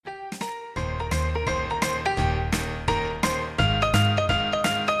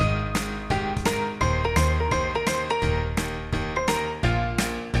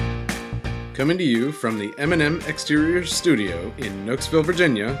Coming to you from the M&M Exterior Studio in Knoxville,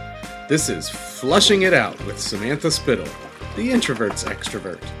 Virginia, this is Flushing It Out with Samantha Spittle, the introvert's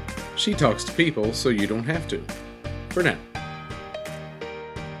extrovert. She talks to people so you don't have to. For now.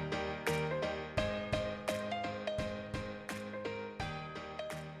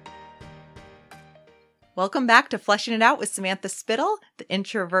 Welcome back to Fleshing It Out with Samantha Spittle, the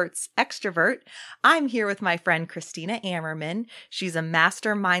introvert's extrovert. I'm here with my friend Christina Ammerman. She's a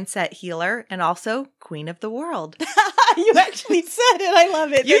master mindset healer and also queen of the world. You actually said it. I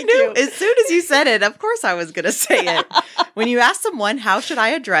love it. You knew as soon as you said it. Of course I was going to say it. When you ask someone, how should I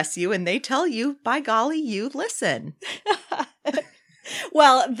address you? And they tell you, by golly, you listen.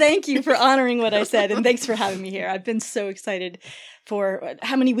 Well, thank you for honoring what I said. And thanks for having me here. I've been so excited for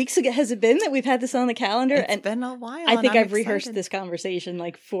how many weeks ago has it been that we've had this on the calendar? It's been a while. I think I've rehearsed this conversation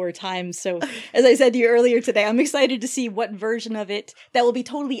like 4 times. So as I said to you earlier today, I'm excited to see what version of it that will be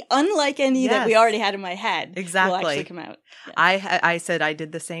totally unlike any that we already had in my head will actually come out. Yeah. I said I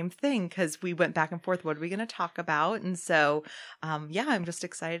did the same thing because we went back and forth. What are we going to talk about? And so, I'm just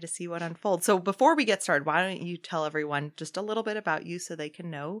excited to see what unfolds. So before we get started, why don't you tell everyone just a little bit about you so they can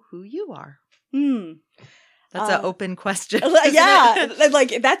know who you are? That's an open question. Yeah.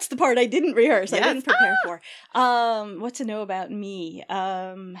 Like that's the part I didn't rehearse. Yes. I didn't prepare for. What to know about me?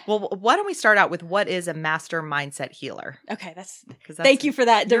 Well, why don't we start out with what is a master mindset healer? Okay. Thank you for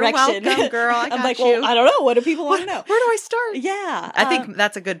that direction. You're welcome, girl. I'm like, well, I don't know. What do people want to know? Where do I start? Yeah. I think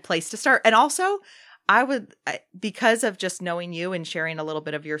that's a good place to start. And also, because of just knowing you and sharing a little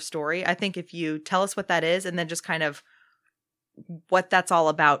bit of your story, I think if you tell us what that is and then just kind of what that's all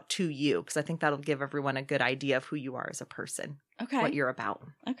about to you, because I think that'll give everyone a good idea of who you are as a person. Okay. What you're about.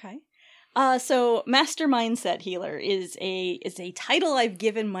 Okay. So Master Mindset Healer is a title I've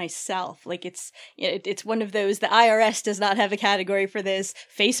given myself. Like it's one of those, the IRS does not have a category for this.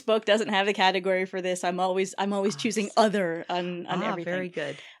 Facebook doesn't have a category for this. I'm always choosing other on everything. Very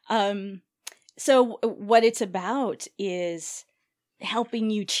good. So what it's about is helping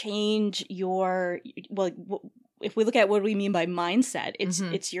you change if we look at what we mean by mindset,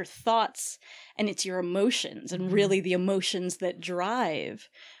 it's your thoughts and it's your emotions, and really the emotions that drive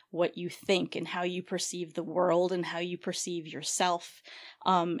what you think and how you perceive the world and how you perceive yourself,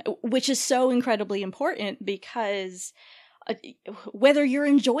 which is so incredibly important because whether you're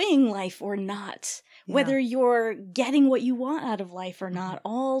enjoying life or not, whether you're getting what you want out of life or not,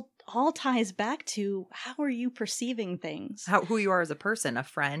 all ties back to how are you perceiving things? Who you are as a person, a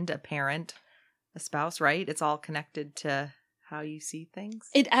friend, a parent, a spouse, right? It's all connected to how you see things.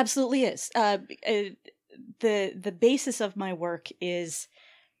 It absolutely is. The basis of my work is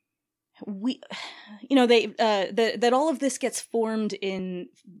that all of this gets formed in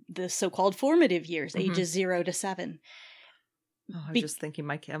the so-called formative years, ages 0 to 7. Oh, I was just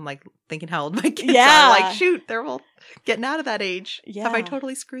thinking I'm like thinking how old my kids are. Like, shoot, they're all getting out of that age. Yeah. Have I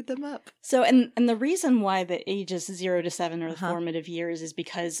totally screwed them up? So, and the reason why the ages 0 to 7 are the formative years is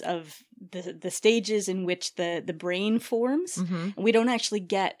because of the stages in which the brain forms. We don't actually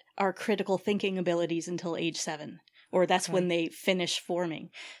get our critical thinking abilities until age 7, or that's when they finish forming.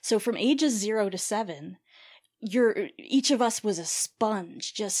 So from ages 0 to 7, each of us was a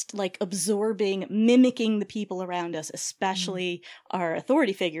sponge, just like absorbing, mimicking the people around us, especially our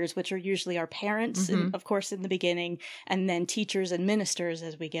authority figures, which are usually our parents, and of course, in the beginning, and then teachers and ministers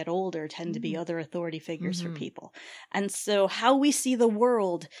as we get older tend to be other authority figures for people. And so how we see the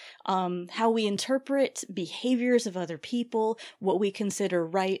world, how we interpret behaviors of other people, what we consider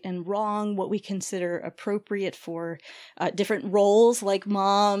right and wrong, what we consider appropriate for different roles like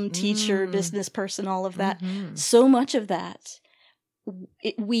mom, teacher, business person, all of that. So much of that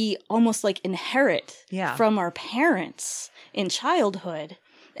we almost like inherit from our parents in childhood,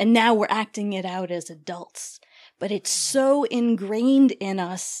 and now we're acting it out as adults. But it's so ingrained in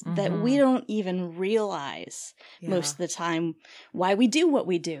us that we don't even realize most of the time why we do what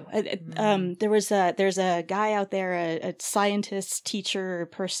we do. There's a guy out there, a scientist, teacher,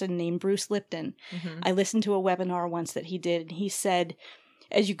 person named Bruce Lipton. I listened to a webinar once that he did, and he said,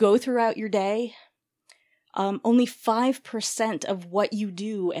 as you go throughout your day, only 5% of what you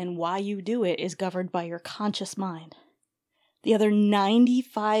do and why you do it is governed by your conscious mind. The other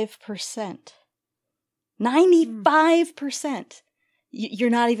 95%, you're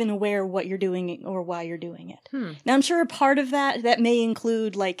not even aware what you're doing or why you're doing it. Now, I'm sure a part of that may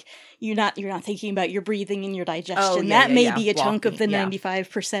include like you're not thinking about your breathing and your digestion. That may be a chunk of the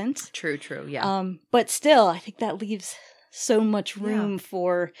 95%. True. Yeah. But still, I think that leaves so much room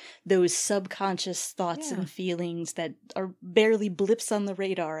for those subconscious thoughts and feelings that are barely blips on the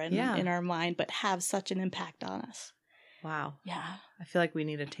radar in our mind, but have such an impact on us. Wow. Yeah. I feel like we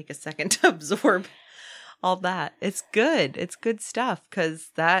need to take a second to absorb all that. It's good. It's good stuff, because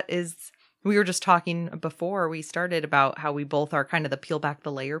that is, we were just talking before we started about how we both are kind of the peel back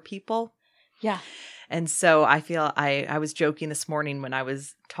the layer people. Yeah. And so I feel I was joking this morning when I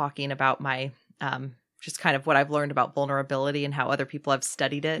was talking about my just kind of what I've learned about vulnerability and how other people have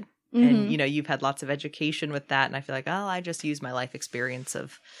studied it. Mm-hmm. And, you know, you've had lots of education with that. And I feel like, oh, I just use my life experience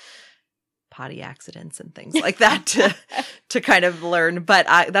of potty accidents and things like that to kind of learn. But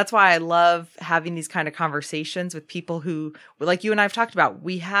that's why I love having these kind of conversations with people who, like you and I have talked about,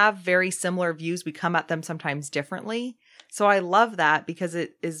 we have very similar views. We come at them sometimes differently. So I love that, because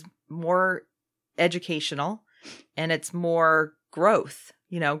it is more educational and it's more growth,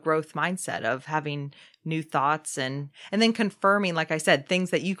 you know, growth mindset of having new thoughts and then confirming, like I said,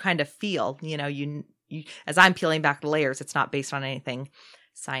 things that you kind of feel, you know, you as I'm peeling back the layers, it's not based on anything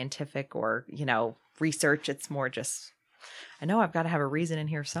scientific or, you know, research. It's more just, I know I've got to have a reason in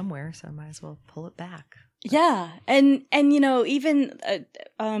here somewhere, so I might as well pull it back. Yeah. And you know, even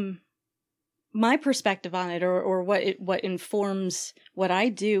my perspective on it, or what informs what I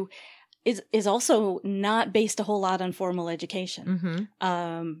do is also not based a whole lot on formal education.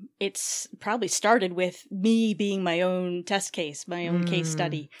 Mm-hmm. It's probably started with me being my own test case, my own case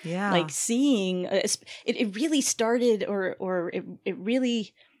study. Yeah. Like seeing, it really started, or it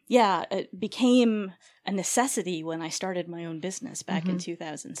really, it became a necessity when I started my own business back in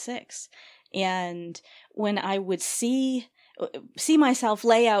 2006. And when I would see myself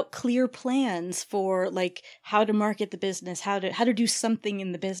lay out clear plans for like how to market the business, how to do something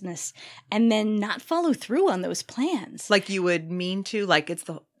in the business, and then not follow through on those plans. Like you would mean to, like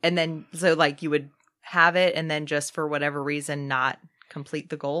and then so like you would have it and then just for whatever reason not complete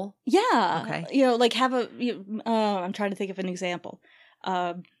the goal. Yeah. Okay. You know, like have I'm trying to think of an example.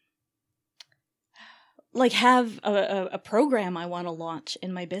 Like have a program I want to launch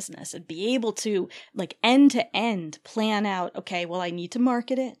in my business and be able to like end to end plan out, okay, well, I need to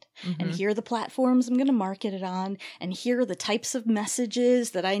market it, and here are the platforms I'm going to market it on, and here are the types of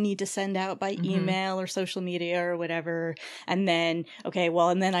messages that I need to send out by email or social media or whatever. And then, okay, well,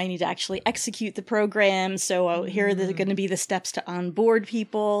 and then I need to actually execute the program. So here are going to be the steps to onboard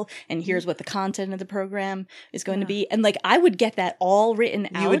people, and here's what the content of the program is going to be. And like, I would get that all written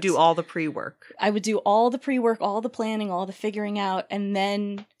out. You would do all the pre-work. I would do all the pre-work, all the planning, all the figuring out, and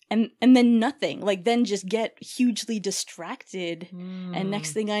then nothing. Like then just get hugely distracted. And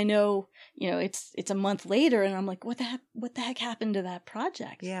next thing I know, you know, it's a month later and I'm like, what the heck happened to that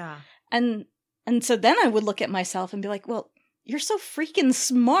project? Yeah. And so then I would look at myself and be like, well, you're so freaking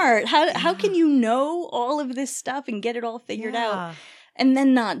smart. How can you know all of this stuff and get it all figured out and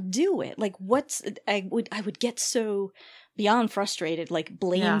then not do it? Like I would get so beyond frustrated, like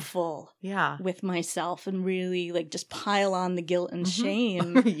blameful with myself, and really like just pile on the guilt and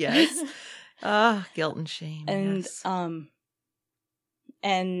shame. Yes. Guilt and shame. And yes.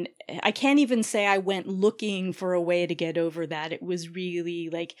 And I can't even say I went looking for a way to get over that. It was really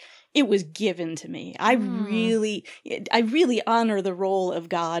like, it was given to me. I really honor the role of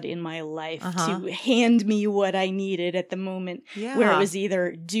God in my life to hand me what I needed at the moment where it was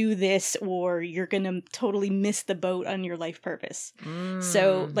either do this or you're going to totally miss the boat on your life purpose.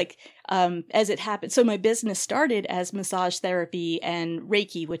 So like, as it happened, so my business started as massage therapy and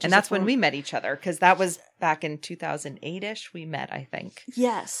Reiki, and that's when we met each other, because that was back in 2008-ish. We met, I think.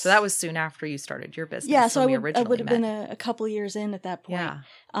 Yes. So that was soon after you started your business. Yeah. So I would have been met. a couple years in at that point.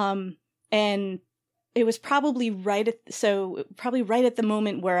 Yeah. And it was probably right at the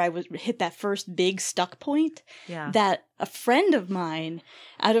moment where I hit that first big stuck point. Yeah. That a friend of mine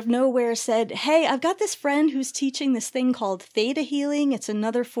out of nowhere said, "Hey, I've got this friend who's teaching this thing called theta healing. It's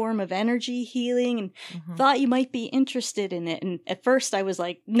another form of energy healing, and thought you might be interested in it." And at first I was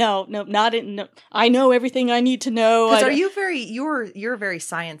like, no, not in, no. I know everything I need to know. Because you're very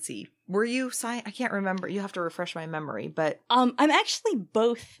sciencey. Were you I can't remember. You have to refresh my memory, but I'm actually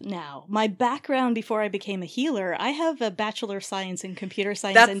both now. My background before I became a healer, I have a Bachelor of Science in Computer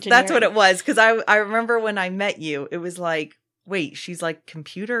Science Engineering. That's what it was, because I remember when I met you, it was like, wait, she's like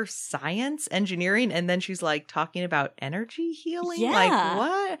computer science engineering, and then she's like talking about energy healing? Yeah. Like,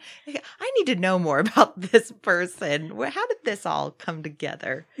 what? I need to know more about this person. How did this all come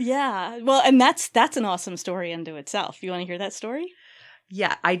together? Yeah. Well, and that's an awesome story unto itself. You want to hear that story?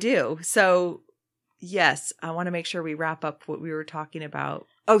 Yeah, I do. So, yes, I want to make sure we wrap up what we were talking about.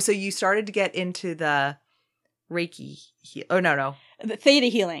 Oh, so you started to get into the Reiki. Oh, no. The theta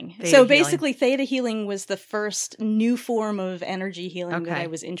healing. Basically, theta healing was the first new form of energy healing that I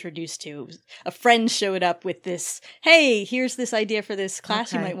was introduced to. A friend showed up with this, hey, here's this idea for this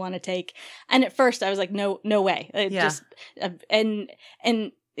class you might want to take. And at first I was like, no way.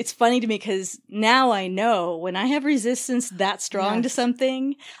 And it's funny to me because now I know when I have resistance that strong to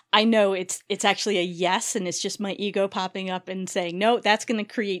something, I know it's actually a yes, and it's just my ego popping up and saying, no, that's going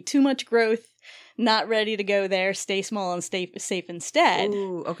to create too much growth. Not ready to go there. Stay small and stay safe instead.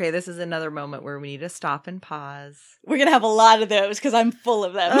 Ooh, okay, this is another moment where we need to stop and pause. We're going to have a lot of those because I'm full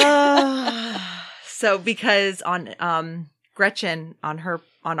of them. So because on Gretchen, on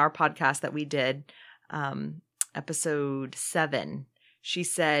our podcast that we did, episode 7, she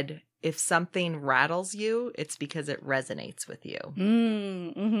said, if something rattles you, it's because it resonates with you.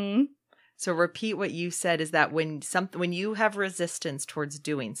 Mm-hmm. So repeat what you said, is that when you have resistance towards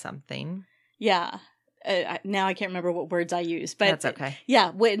doing something. Yeah. Now I can't remember what words I use, but that's okay. Yeah.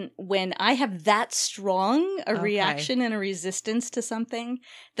 When I have that strong a reaction and a resistance to something,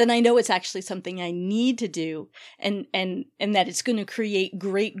 then I know it's actually something I need to do and that it's going to create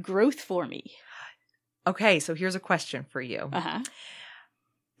great growth for me. Okay. So here's a question for you. Uh-huh.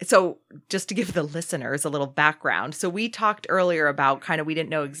 So just to give the listeners a little background. So we talked earlier about we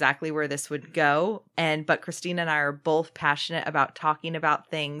didn't know exactly where this would go. But Christina and I are both passionate about talking about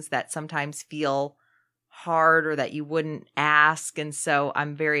things that sometimes feel hard or that you wouldn't ask. And so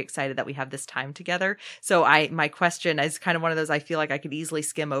I'm very excited that we have this time together. So my question is kind of one of those, I feel like I could easily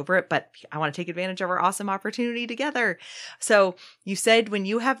skim over it, but I want to take advantage of our awesome opportunity together. So you said when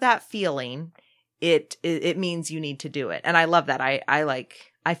you have that feeling, it means you need to do it. And I love that.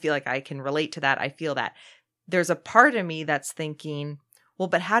 I feel like I can relate to that. I feel that. There's a part of me that's thinking, well,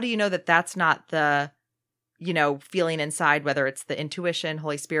 but how do you know that that's not the, feeling inside, whether it's the intuition,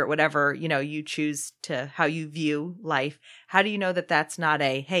 Holy Spirit, whatever, you choose to, how you view life. How do you know that that's not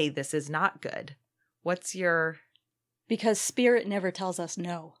hey, this is not good? What's your... Because Spirit never tells us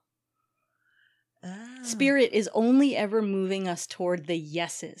no. Oh. Spirit is only ever moving us toward the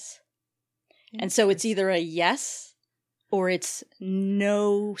yeses. And so it's either a yes or it's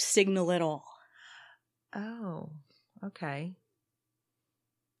no signal at all. Oh, okay.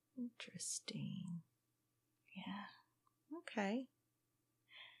 Interesting. Yeah. Okay.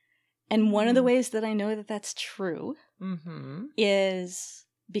 And one of the ways that I know that that's true is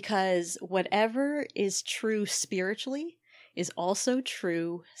because whatever is true spiritually is also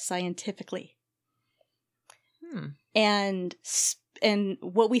true scientifically. And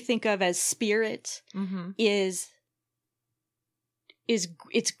what we think of as spirit is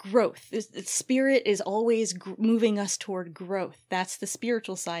it's growth. Spirit is always moving us toward growth. That's the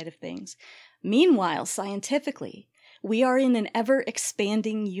spiritual side of things. Meanwhile, scientifically, we are in an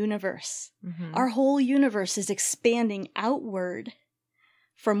ever-expanding universe. Our whole universe is expanding outward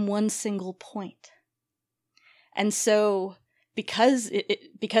from one single point. And so, because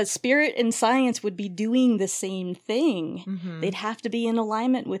spirit and science would be doing the same thing, they'd have to be in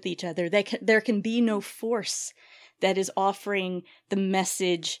alignment with each other. There can be no force that is offering the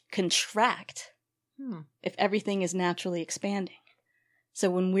message contract if everything is naturally expanding. So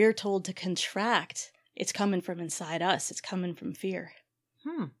when we're told to contract, it's coming from inside us. It's coming from fear.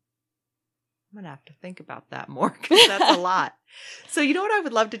 I'm going to have to think about that more because that's a lot. So you know what I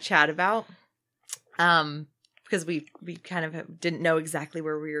would love to chat about? Because we kind of didn't know exactly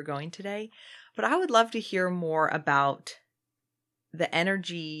where we were going today. But I would love to hear more about the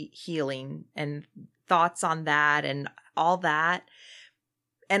energy healing and thoughts on that and all that.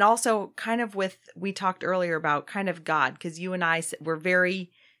 And also kind of we talked earlier about kind of God, because you and I were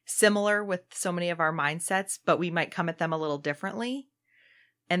very similar with so many of our mindsets, but we might come at them a little differently.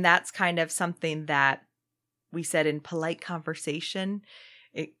 And that's kind of something that we said in polite conversation.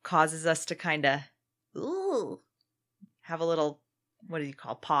 It causes us to kind of have a little, what do you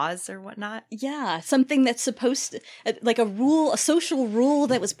call, pause or whatnot? Yeah, something that's supposed to, like a social rule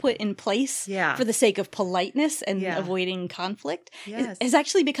that was put in place for the sake of politeness and avoiding conflict has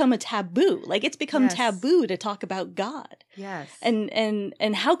actually become a taboo. Like it's become taboo to talk about God. Yes.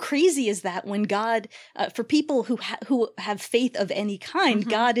 And how crazy is that when God, for people who have faith of any kind,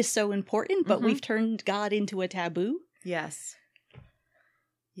 God is so important, but we've turned God into a taboo? Yes.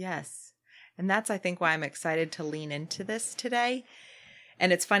 Yes. And that's, I think, why I'm excited to lean into this today.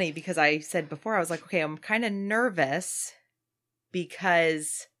 And it's funny because I said before, I was like, okay, I'm kind of nervous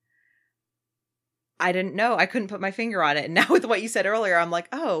because I didn't know. I couldn't put my finger on it. And now with what you said earlier, I'm like,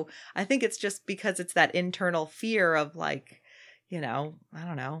 oh, I think it's just because it's that internal fear of like, I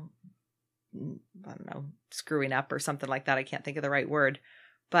don't know, screwing up or something like that. I can't think of the right word.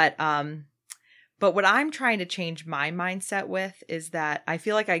 But But what I'm trying to change my mindset with is that I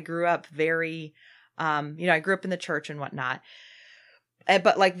feel like I grew up very, I grew up in the church and whatnot,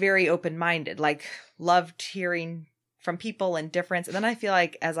 but like very open-minded, like loved hearing from people and difference. And then I feel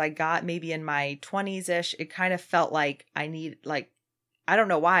like as I got maybe in my 20s-ish, it kind of felt like I need, like, I don't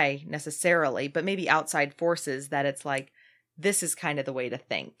know why necessarily, but maybe outside forces that it's like, this is kind of the way to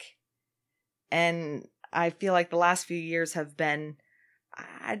think. And I feel like the last few years have been,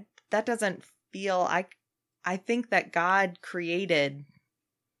 that doesn't feel, I think that God created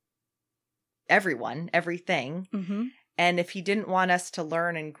everyone, everything. Mm-hmm. And if he didn't want us to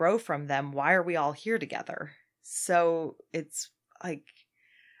learn and grow from them, why are we all here together? So it's like,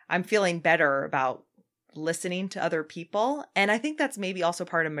 I'm feeling better about listening to other people. And I think that's maybe also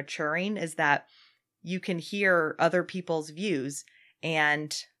part of maturing, is that you can hear other people's views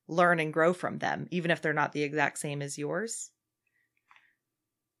and learn and grow from them, even if they're not the exact same as yours.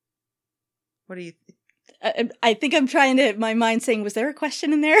 What do you I think I'm trying to, my mind saying, was there a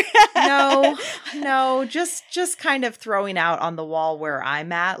question in there? No, just kind of throwing out on the wall where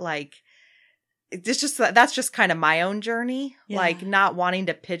I'm at. Like, that's just kind of my own journey, like not wanting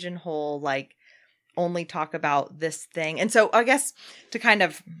to pigeonhole, like only talk about this thing. And so I guess to kind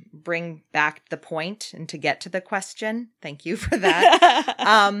of bring back the point and to get to the question, thank you for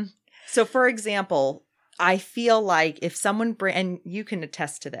that. So for example, I feel like if someone and you can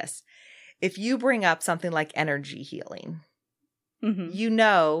attest to this, if you bring up something like energy healing, mm-hmm. you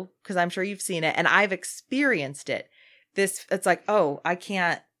know, because I'm sure you've seen it and I've experienced it. It's like, oh, I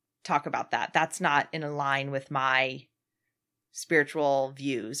can't talk about that. That's not in line with my spiritual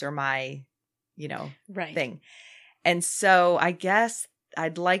views or my, right. thing. And so I guess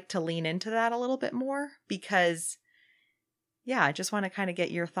I'd like to lean into that a little bit more because, I just want to kind of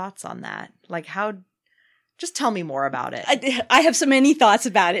get your thoughts on that. Like just tell me more about it. I have so many thoughts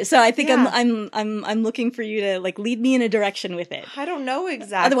about it. So I think I'm looking for you to like lead me in a direction with it. I don't know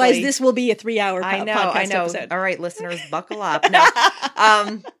exactly. Otherwise this will be a 3-hour podcast episode. All right, listeners, buckle up.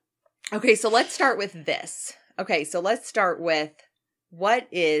 No. Okay, so let's start with this. Okay, so let's start with what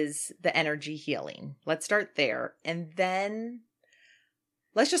is the energy healing? Let's start there. And then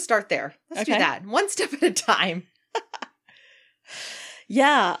let's just start there. Let's do that. One step at a time.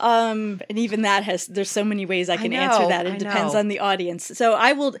 Yeah. And even that there's so many ways I can answer that. It depends on the audience. So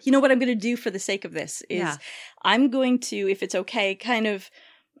I will, what I'm going to do for the sake of this is I'm going to, if it's okay, kind of,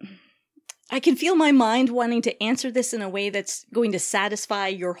 I can feel my mind wanting to answer this in a way that's going to satisfy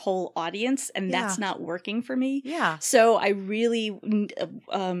your whole audience. And that's not working for me. Yeah. So I really,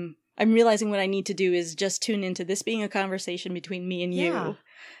 I'm realizing what I need to do is just tune into this being a conversation between me and you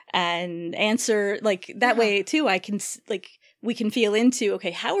and answer like that way too. I can like, we can feel into,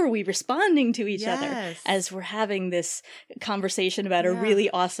 okay, how are we responding to each other as we're having this conversation about a really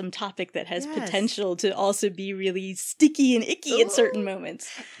awesome topic that has potential to also be really sticky and icky at certain moments.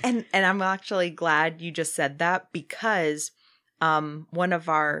 And I'm actually glad you just said that because one of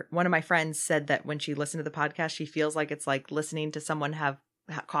my friends said that when she listened to the podcast, she feels like it's like listening to someone have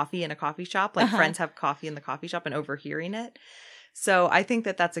coffee in a coffee shop, like friends have coffee in the coffee shop and overhearing it. So I think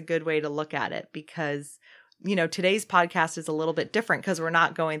that that's a good way to look at it because today's podcast is a little bit different because we're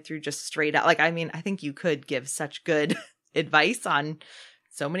not going through just straight out. Like, I mean, I think you could give such good advice on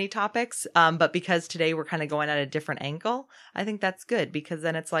so many topics. But because today we're kind of going at a different angle, I think that's good because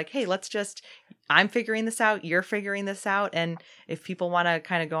then it's like, hey, I'm figuring this out. You're figuring this out. And if people want to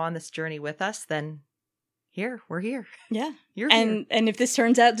kind of go on this journey with us, then we're here. Yeah. You're here. And if this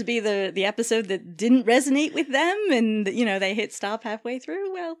turns out to be the episode that didn't resonate with them and, they hit stop halfway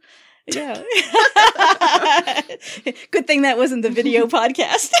through, well, yeah. Good thing that wasn't the video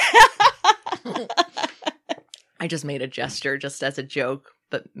podcast. I just made a gesture just as a joke,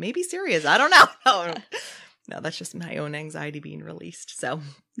 but maybe serious. I don't know. No, that's just my own anxiety being released. So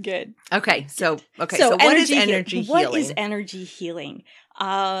good. Okay. So what is energy healing? What is energy healing?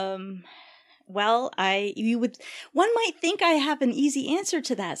 Well, one might think I have an easy answer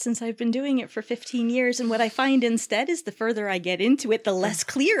to that since I've been doing it for 15 years. And what I find instead is the further I get into it, the less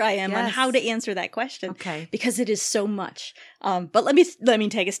clear I am on how to answer that question. Okay. Because it is so much. But let me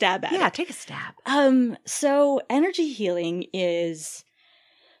take a stab at it. Yeah, take a stab. So energy healing is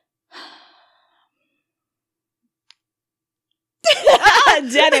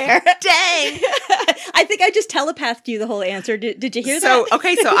dead air. Dang. I think I just telepathed you the whole answer. Did you hear that?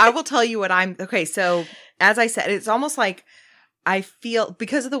 So I will tell you what so as I said, it's almost like I feel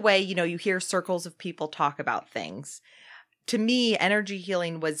because of the way, you hear circles of people talk about things. To me, energy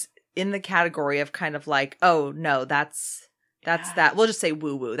healing was in the category of kind of like, oh no, that's that. We'll just say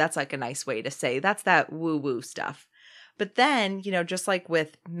woo woo. That's like a nice way to say that's that woo woo stuff. But then, just like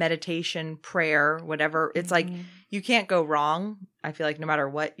with meditation, prayer, whatever, it's like you can't go wrong. I feel like no matter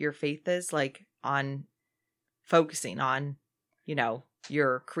what your faith is, like on focusing on,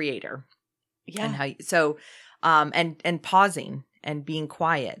 your creator. Yeah. And and pausing and being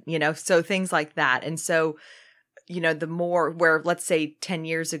quiet, so things like that. And so, the more where, let's say 10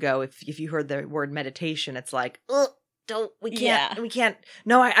 years ago, if you heard the word meditation, it's like, we can't,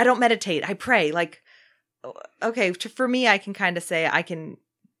 no, I don't meditate. I pray. Like, okay, for me, I can kind of say I can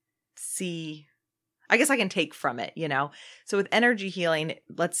see, I guess I can take from it, So with energy healing,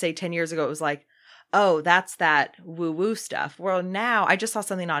 let's say 10 years ago, it was like, oh, that's that woo-woo stuff. Well, now I just saw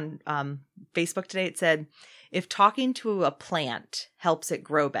something on Facebook today. It said, if talking to a plant helps it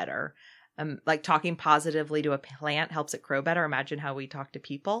grow better, like talking positively to a plant helps it grow better, imagine how we talk to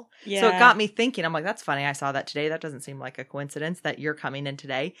people. Yeah. So it got me thinking. I'm like, that's funny. I saw that today. That doesn't seem like a coincidence that you're coming in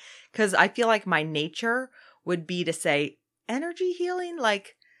today. Because I feel like my nature would be to say, energy healing?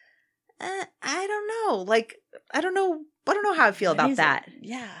 Like, I don't know. Like, I don't know how I feel about that.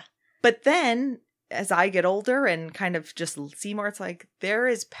 Yeah. But then as I get older and kind of just see more, it's like there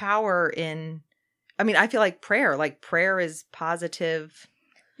is power in, I feel like prayer is positive,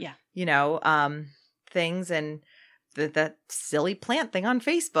 things. And that silly plant thing on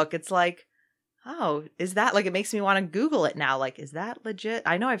Facebook, it's like, oh, is that like, it makes me want to Google it now. Like, is that legit?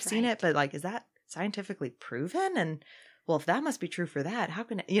 I know I've seen it, but like, is that scientifically proven? And well, if that must be true for that, how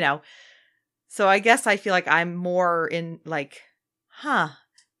can it, so I guess I feel like I'm more in like,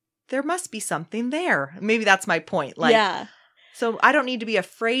 there must be something there. Maybe that's my point. Like, yeah. So I don't need to be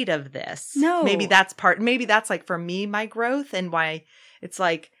afraid of this. No. Maybe that's like for me, my growth and why it's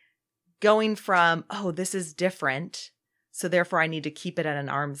like going from, oh, this is different. So therefore I need to keep it at an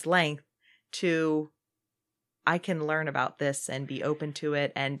arm's length to I can learn about this and be open to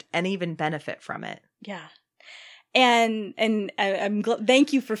it and even benefit from it. Yeah. And I'm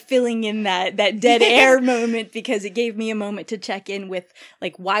thank you for filling in that dead air moment, because it gave me a moment to check in with,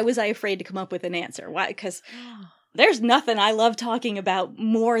 like, why was I afraid to come up with an answer? Why? Because there's nothing I love talking about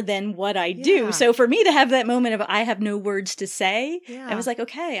more than what I do. Yeah. So for me to have that moment of I have no words to say, I was like,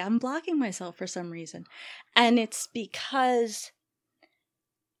 okay, I'm blocking myself for some reason. And it's because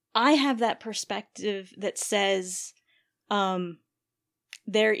I have that perspective that says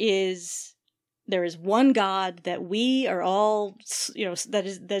there is one God, that we are all, that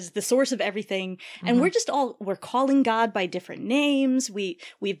is the source of everything. And we're calling God by different names.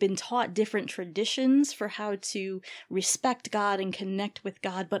 We've been taught different traditions for how to respect God and connect with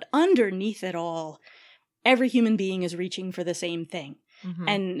God. But underneath it all, every human being is reaching for the same thing. Mm-hmm.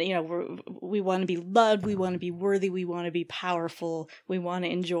 And, we want to be loved. We want to be worthy. We want to be powerful. We want to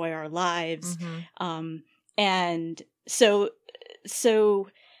enjoy our lives. Mm-hmm. And so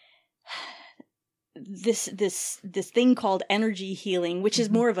this thing called energy healing, which is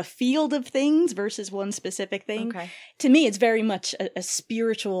more of a field of things versus one specific thing. Okay. To me, it's very much a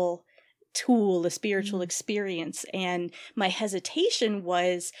spiritual tool, a spiritual experience. And my hesitation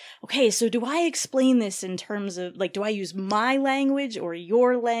was, okay, so do I explain this in terms of, like, do I use my language or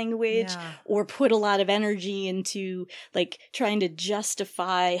your language, or put a lot of energy into, like, trying to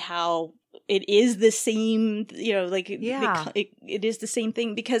justify how it is the same, it is the same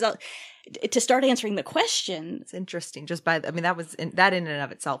thing, because to start answering the question. It's interesting. That in and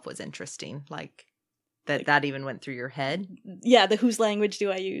of itself was interesting. Like that even went through your head. Yeah. The whose language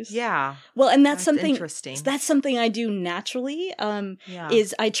do I use? Yeah. Well, and that's something interesting. That's something I do naturally.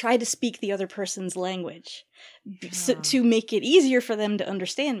 Is I try to speak the other person's language. So, to make it easier for them to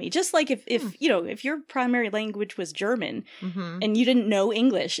understand me. Just like if your primary language was German and you didn't know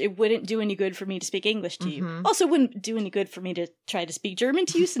English, it wouldn't do any good for me to speak English to you. Also, wouldn't do any good for me to try to speak German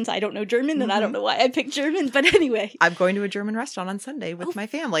to you, since I don't know German and I don't know why I picked German. But anyway. I'm going to a German restaurant on Sunday with my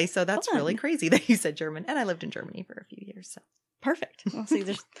family, so that's really crazy that you said German. And I lived in Germany for a few years, so. Perfect. Well, see,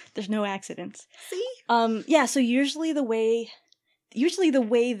 there's no accidents. See? So usually the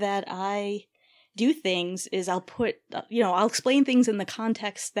way that I do things is I'll explain things in the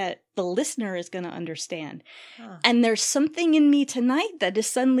context that the listener is going to understand. And there's something in me tonight that is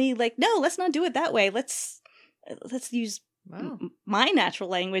suddenly like, no, let's not do it that way. Let's use my natural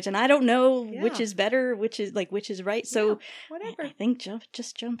language. And I don't know which is better, which is right. So whatever. I think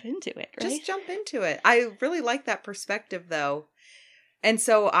just jump into it, right? Just jump into it. I really like that perspective, though. And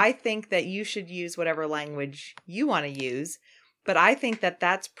so I think that you should use whatever language you want to use. But I think that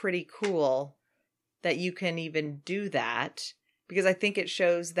that's pretty cool that you can even do that, because I think it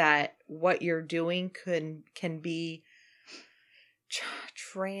shows that what you're doing can be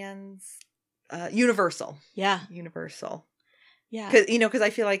universal. Yeah. Universal. Yeah. Because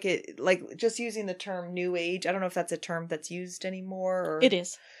I feel like it, like just using the term New Age, I don't know if that's a term that's used anymore. Or It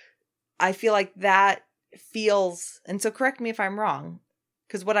is. I feel like that feels, and so correct me if I'm wrong,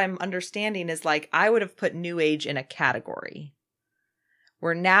 because what I'm understanding is like I would have put New Age in a category,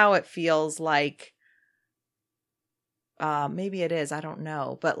 where now it feels like, maybe it is, I don't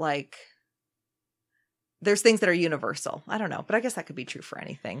know, but like there's things that are universal. I don't know, but I guess that could be true for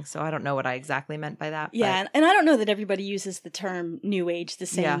anything. So I don't know what I exactly meant by that. Yeah, and I don't know that everybody uses the term New Age the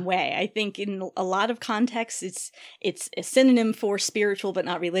same way. I think in a lot of contexts, it's a synonym for spiritual but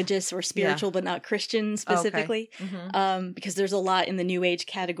not religious, or spiritual but not Christian specifically. Okay. Mm-hmm. Because there's a lot in the New Age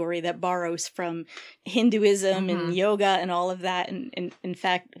category that borrows from Hinduism and yoga and all of that. And in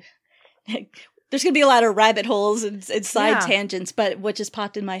fact, there's going to be a lot of rabbit holes and side tangents, but what just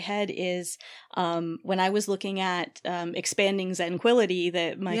popped in my head is when I was looking at expanding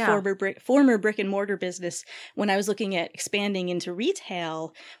Zanquility, my former brick and mortar business, when I was looking at expanding into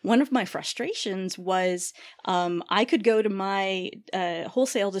retail, one of my frustrations was I could go to my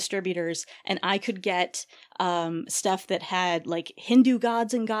wholesale distributors and I could get stuff that had like Hindu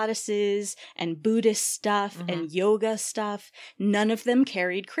gods and goddesses and Buddhist stuff and yoga stuff. None of them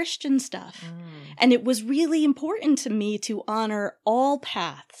carried Christian stuff. And it was really important to me to honor all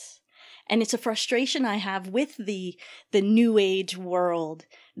paths. And it's a frustration I have with the New Age world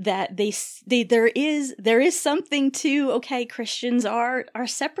that there is something to, okay, Christians are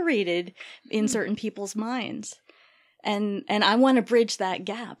separated in certain people's minds. And I want to bridge that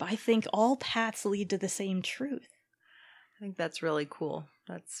gap. I think all paths lead to the same truth. I think that's really cool.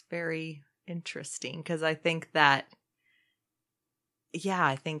 That's very interesting, because I think that,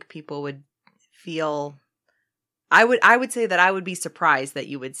 I think people would feel, I would say that I would be surprised that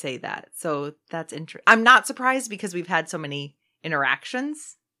you would say that. So that's interesting. I'm not surprised because we've had so many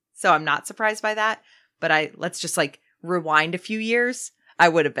interactions. So I'm not surprised by that. But let's just like rewind a few years. I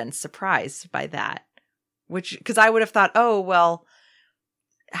would have been surprised by that. Because I would have thought, oh, well,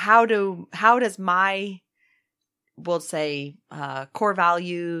 how does my, we'll say, core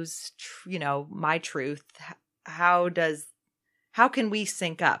values, my truth, how can we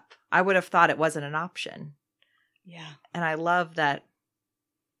sync up? I would have thought it wasn't an option. Yeah. And I love that.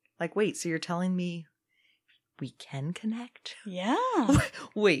 Like, wait, so you're telling me we can connect? Yeah.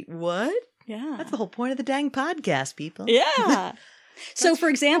 Wait, what? Yeah. That's the whole point of the dang podcast, people. Yeah. So, for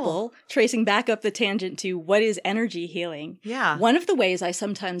example, tracing back up the tangent to what is energy healing. Yeah. One of the ways I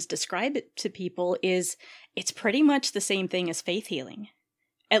sometimes describe it to people is it's pretty much the same thing as faith healing.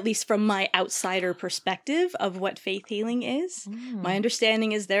 At least from my outsider perspective of what faith healing is. My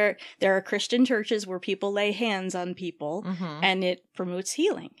understanding is there are Christian churches where people lay hands on people and it promotes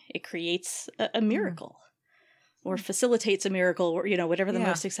healing. It creates a miracle or facilitates a miracle, or, whatever the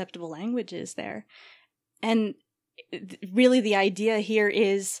most acceptable language is there. And really the idea here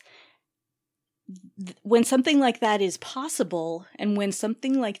is when something like that is possible and when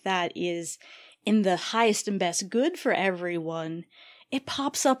something like that is in the highest and best good for everyone, it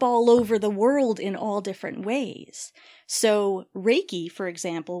pops up all over the world in all different ways. So Reiki, for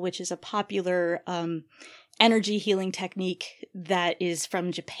example, which is a popular energy healing technique that is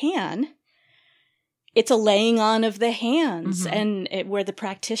from Japan, it's a laying on of the hands and where the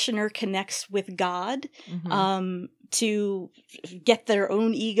practitioner connects with God to get their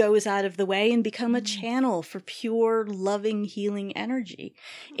own egos out of the way and become a channel for pure, loving, healing energy.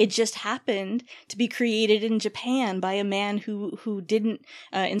 It just happened to be created in Japan by a man who didn't,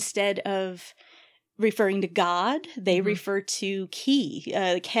 instead of referring to God, they refer to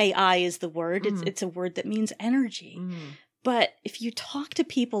ki. Ki is the word. It's a word that means energy. But if you talk to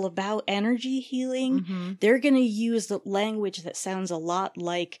people about energy healing, they're going to use the language that sounds a lot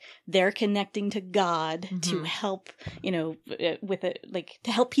like they're connecting to God to help, to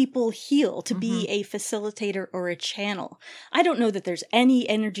help people heal, to be a facilitator or a channel. I don't know that there's any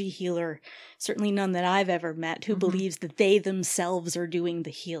energy healer, certainly none that I've ever met, who believes that they themselves are doing the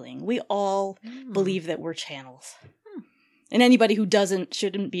healing. We all believe that we're channels. And anybody who doesn't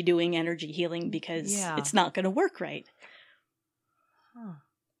shouldn't be doing energy healing because it's not going to work right. Huh.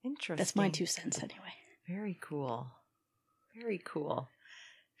 Interesting. That's my 2 cents anyway. Very cool. Very cool.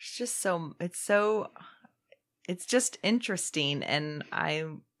 It's just interesting. And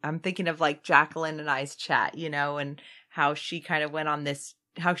I'm thinking of like Jacqueline and I's chat, and how she kind of went on this,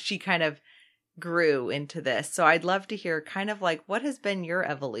 how she kind of grew into this. So I'd love to hear kind of like, what has been your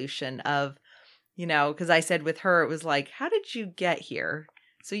evolution of, because I said with her, it was like, how did you get here?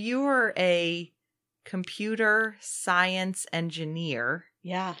 So you were a computer science engineer.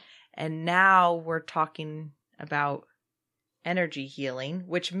 Yeah. And now we're talking about energy healing,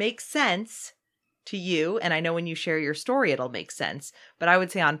 which makes sense to you, and I know when you share your story, it'll make sense. But I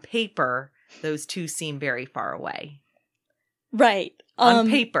would say on paper, those two seem very far away. Right. On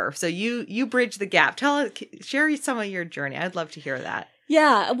paper. So you bridge the gap. Share some of your journey. I'd love to hear that.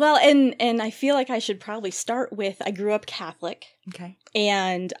 Yeah. Well, and I feel like I should probably start with, I grew up Catholic. Okay.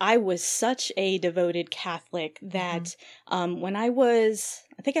 And I was such a devoted Catholic that when I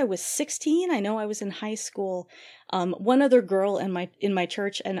think I was 16, I know I was in high school, one other girl in my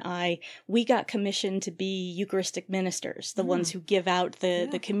church and we got commissioned to be Eucharistic ministers, the ones who give out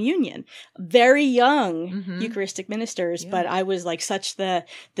the communion. Very young Eucharistic ministers, but I was like such the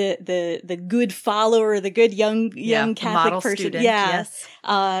good follower, the good young Catholic person. Student, yes.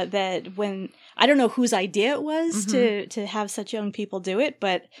 That when I don't know whose idea it was to have such young people do it,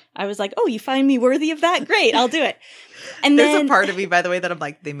 but I was like, oh, you find me worthy of that? Great, I'll do it. And there's a part of me, by the way, that I'm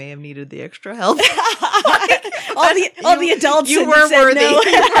like, they may have needed the extra help. all the adults. You were worthy. No.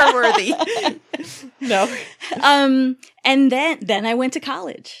 You were worthy. No. And then I went to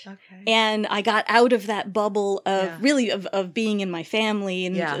college. Okay. And I got out of that bubble of really of being in my family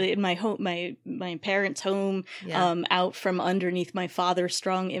and in my home, my parents' home, out from underneath my father's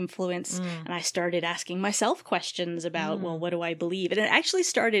strong influence. And I started asking myself questions about, well, what do I believe? And it actually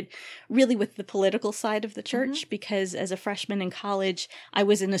started really with the political side of the church because as a freshman in college, I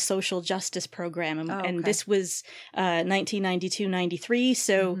was in a social justice program. And this was 1992-93.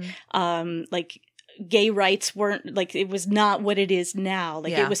 So gay rights weren't like, it was not what it is now.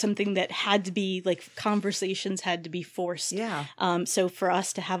 Like it was something that had to be like conversations had to be forced. Yeah. So for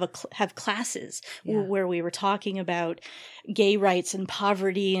us to have have classes where we were talking about gay rights and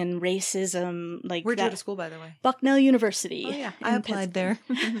poverty and racism, like where'd you go to school, by the way? Bucknell University. Oh yeah, I applied there.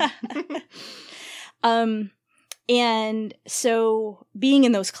 And so being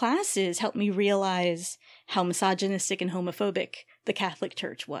in those classes helped me realize how misogynistic and homophobic the Catholic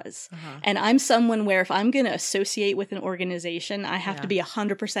Church was. And I'm someone where if I'm going to associate with an organization, I have to be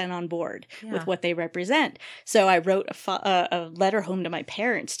 100% on board with what they represent. So I wrote a letter home to my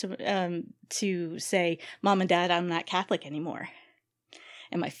parents to say, Mom and Dad, I'm not Catholic anymore.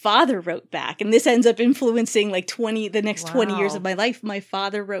 And my father wrote back, and this ends up influencing like the next 20 years of my life. My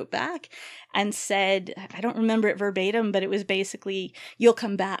father wrote back and said, I don't remember it verbatim, but it was basically, you'll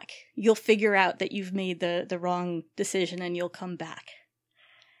come back. You'll figure out that you've made the wrong decision and you'll come back.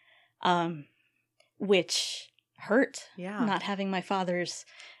 Which hurt. Yeah. Not having my father's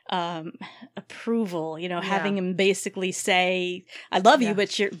approval, having him basically say, I love you,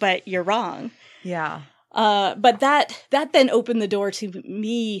 but you're wrong. Yeah. But that then opened the door to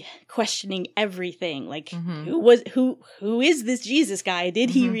me questioning everything. Like, who is this Jesus guy?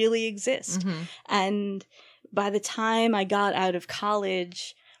 Did he really exist? And by the time I got out of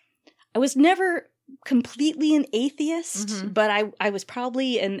college, I was never completely an atheist, but I was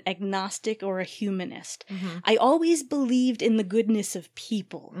probably an agnostic or a humanist. I always believed in the goodness of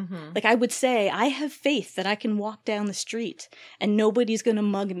people. Like I would say, I have faith that I can walk down the street and nobody's going to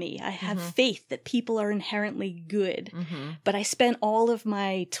mug me. I have faith that people are inherently good. But I spent all of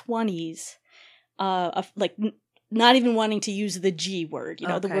my 20s not even wanting to use the G word.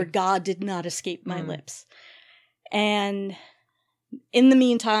 The word God did not escape my lips. And in the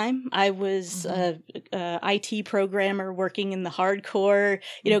meantime, I was a IT programmer working in the hardcore,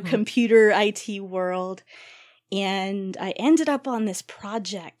 computer IT world. And I ended up on this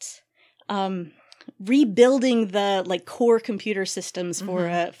project, rebuilding the core computer systems for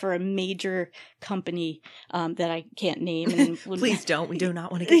a major company that I can't name. And Please don't. We do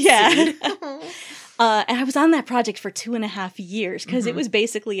not want to get sued. And I was on that project for 2.5 years because it was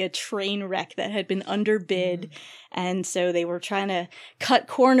basically a train wreck that had been underbid. And so they were trying to cut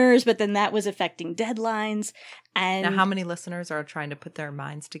corners, but then that was affecting deadlines. And now, how many listeners are trying to put their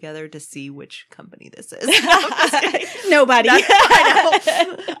minds together to see which company this is? Nobody.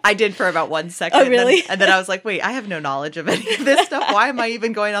 I did for about 1 second. Oh, really? And then I was like, wait, I have no knowledge of any of this stuff. Why am I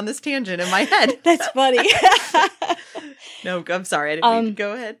even going on this tangent in my head? That's funny. No, I'm sorry. I didn't mean to.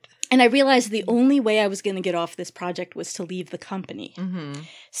 Go ahead. And I realized the only way I was going to get off this project was to leave the company.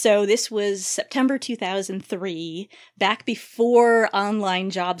 So this was September 2003, back before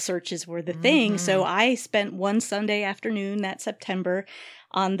online job searches were the thing. So I spent one Sunday afternoon that September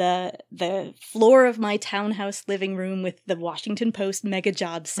on the floor of my townhouse living room with the Washington Post mega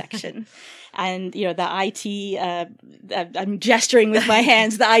jobs section. And, the IT, I'm gesturing with my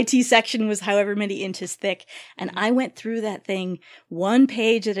hands, the IT section was however many inches thick. And I went through that thing one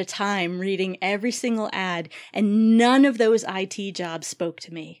page at a time, reading every single ad, and none of those IT jobs spoke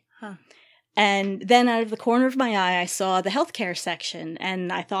to me. And then out of the corner of my eye, I saw the healthcare section.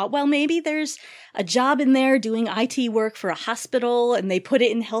 And I thought, well, maybe there's a job in there doing IT work for a hospital, and they put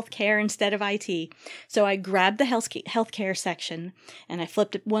it in healthcare instead of IT. So I grabbed the healthcare section, and I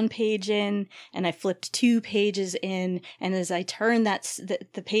flipped one page in, and I flipped 2 pages in. And as I turned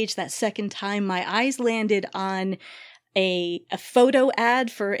the page that second time, my eyes landed on a photo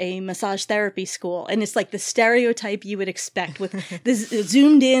ad for a massage therapy school. And it's like the stereotype you would expect, with this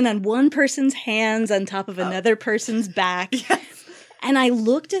zoomed in on one person's hands on top of another person's back. Yes. And I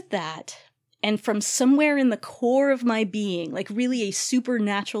looked at that, and from somewhere in the core of my being, like really a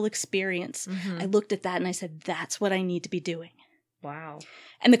supernatural experience, I looked at that and I said, that's what I need to be doing. Wow.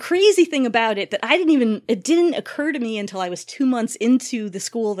 And the crazy thing about it, that it didn't occur to me until I was 2 months into the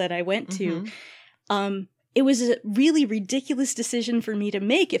school that I went to. It was a really ridiculous decision for me to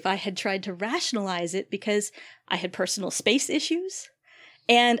make if I had tried to rationalize it, because I had personal space issues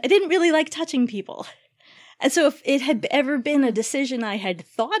and I didn't really like touching people. And so if it had ever been a decision I had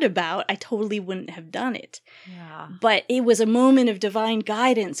thought about, I totally wouldn't have done it. Yeah. But it was a moment of divine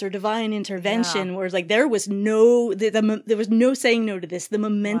guidance or divine intervention where like there was no saying no to this. The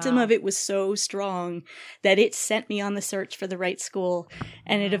momentum of it was so strong that it sent me on the search for the right school.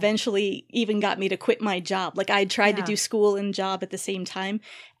 And it eventually even got me to quit my job. Like I tried to do school and job at the same time.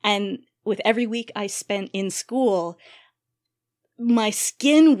 And with every week I spent in school, my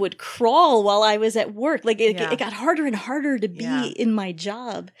skin would crawl while I was at work. Like it got harder and harder to be in my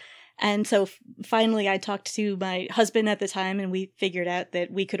job. And so finally I talked to my husband at the time, and we figured out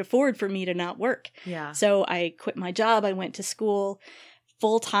that we could afford for me to not work. Yeah. So I quit my job. I went to school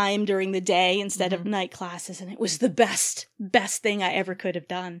full time during the day instead of night classes. And it was the best thing I ever could have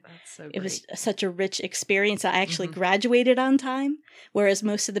done. That's so great. It was such a rich experience. I actually graduated on time, whereas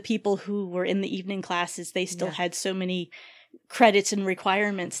most of the people who were in the evening classes, they still had so many credits and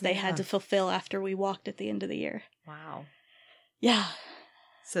requirements they had to fulfill after we walked at the end of the year. Wow. Yeah.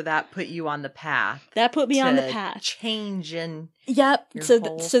 So that put you on the path. That put me on the path. Change in Yep.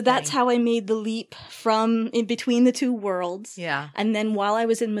 your So that's how I made the leap from in between the two worlds. Yeah. And then while I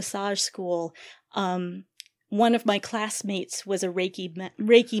was in massage school, one of my classmates was a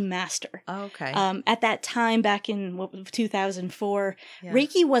Reiki master. Oh, okay. At that time, back in 2004,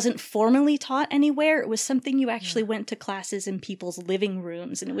 Reiki wasn't formally taught anywhere. It was something you actually went to classes in people's living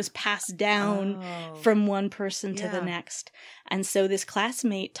rooms, and it was passed down from one person to the next. And so this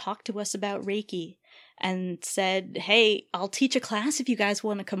classmate talked to us about Reiki and said, hey, I'll teach a class if you guys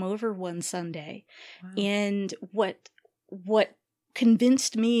want to come over one Sunday. Wow. And what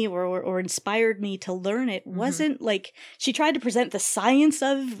convinced me or inspired me to learn it wasn't like she tried to present the science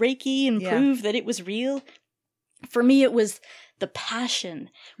of Reiki and prove that it was real. For me, it was the passion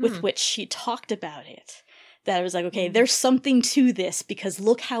with which she talked about it. That I was like, okay, there's something to this, because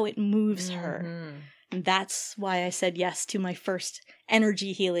look how it moves her. And that's why I said yes to my first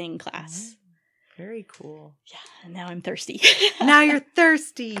energy healing class. Very cool. Yeah, and now I'm thirsty. Now you're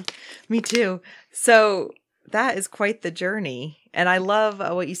thirsty. Me too. So that is quite the journey. And I love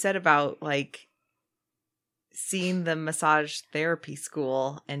what you said about like seeing the massage therapy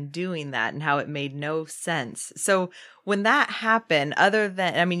school and doing that and how it made no sense. So when that happened, other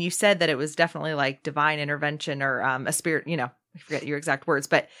than, I mean, you said that it was definitely like divine intervention or a spirit, I forget your exact words,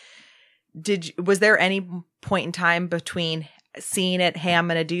 but was there any point in time between seeing it, hey, I'm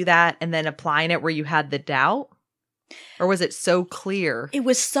going to do that, and then applying it where you had the doubt? Or was it so clear? It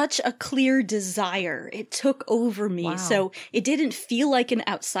was such a clear desire. It took over me. Wow. So it didn't feel like an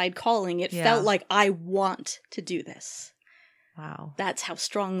outside calling. It felt like I want to do this. Wow. That's how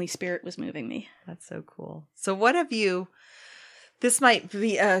strongly spirit was moving me. That's so cool. So what have you, this might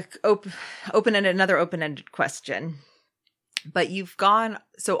be another open-ended question, but you've gone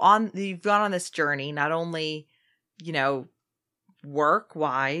on this journey, not only,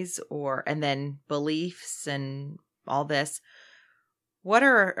 work-wise and then beliefs and all this. What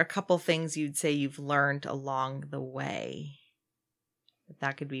are a couple things you'd say you've learned along the way?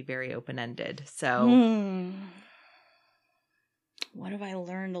 That could be very open-ended. So what have I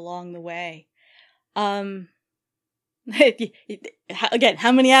learned along the way? Again,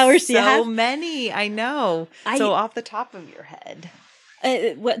 how many hours do you have? So many, I know. So off the top of your head.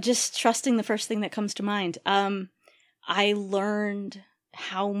 Just trusting the first thing that comes to mind. I learned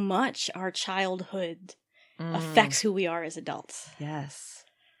how much our childhood affects who we are as adults. Yes.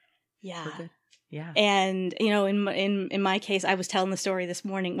 Yeah. Yeah. And, you know, in my case, I was telling the story this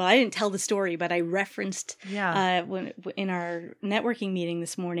morning. Well, I didn't tell the story, but I referenced when in our networking meeting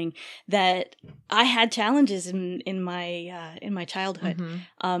this morning that I had challenges in my childhood.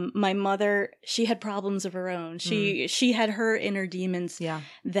 Mm-hmm. My mother, she had problems of her own. She had her inner demons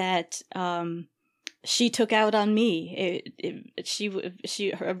that she took out on me.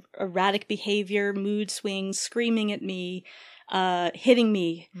 Her erratic behavior, mood swings, screaming at me, hitting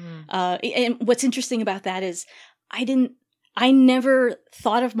me. And what's interesting about that is I never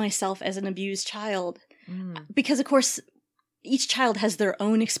thought of myself as an abused child because, of course, each child has their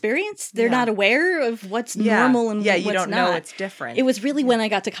own experience. They're not aware of what's normal and what's not. Yeah, you don't know it's different. It was really when I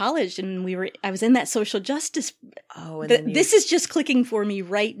got to college and I was in that social justice. This is just clicking for me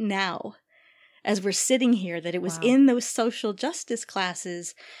right now as we're sitting here, that it was in those social justice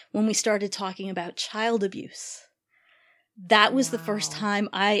classes when we started talking about child abuse. That was the first time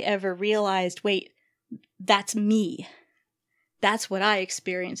I ever realized, wait, that's me. That's what I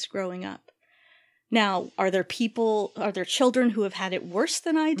experienced growing up. Now, are there children who have had it worse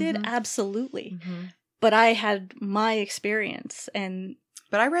than I did? Mm-hmm. Absolutely. Mm-hmm. But I had my experience.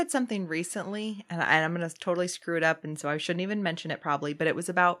 But I read something recently, and I'm going to totally screw it up, and so I shouldn't even mention it probably, but it was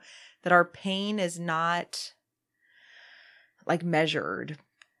about that our pain is not like measured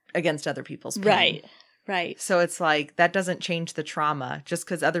against other people's pain. Right. So it's like, that doesn't change the trauma just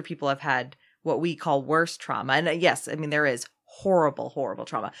because other people have had what we call worse trauma. And yes, I mean, there is horrible, horrible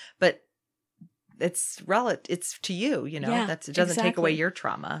trauma, but it's to you, you know, it doesn't take away your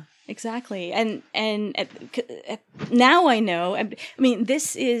trauma. Exactly. And now I know, I mean,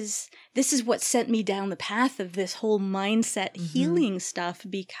 this is what sent me down the path of this whole mindset healing stuff,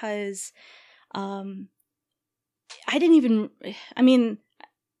 because I'm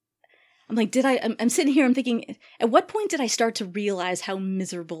like, I'm sitting here, I'm thinking, at what point did I start to realize how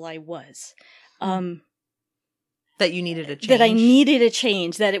miserable I was? That you needed a change. That I needed a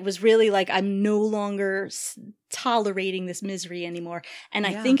change. That it was really like, I'm no longer tolerating this misery anymore. And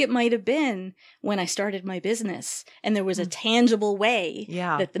I think it might have been when I started my business and there was a tangible way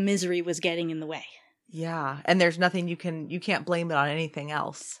that the misery was getting in the way. Yeah. And there's nothing you can't blame it on anything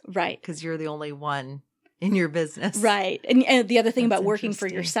else. Right. Because you're the only one in your business. Right. And the other thing about working for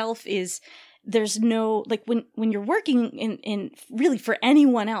yourself is there's no, like, when you're working in really for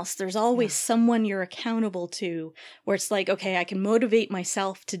anyone else, there's always someone you're accountable to, where it's like, okay, I can motivate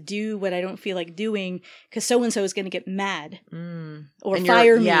myself to do what I don't feel like doing because so-and-so is going to get mad or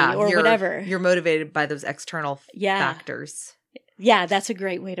fire me or whatever. You're motivated by those external factors. Yeah, that's a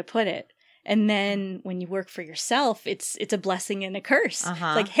great way to put it. And then when you work for yourself, it's a blessing and a curse. It's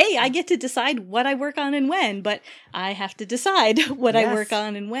like, hey, I get to decide what I work on and when, but I have to decide what I work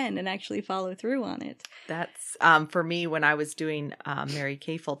on and when and actually follow through on it. That's, for me, when I was doing Mary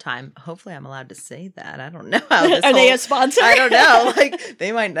Kay full time, hopefully I'm allowed to say that. I don't know how this Are they a sponsor? I don't know. Like,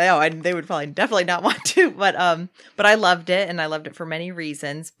 they might know, and they would probably definitely not want to, but I loved it, and I loved it for many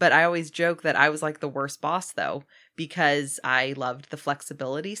reasons. But I always joke that I was like the worst boss, though, because I loved the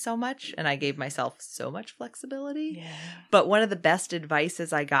flexibility so much and I gave myself so much flexibility. Yeah. But one of the best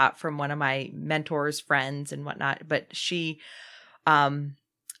advices I got from one of my mentors, friends and whatnot, but she,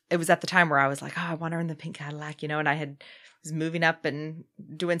 it was at the time where I was like, oh, I want to earn the pink Cadillac, you know, and was moving up and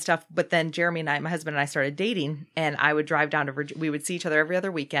doing stuff. But then Jeremy and my husband and I started dating, and I would drive down to Virginia. We would see each other every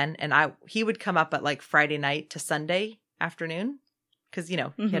other weekend. And he would come up at like Friday night to Sunday afternoon because, you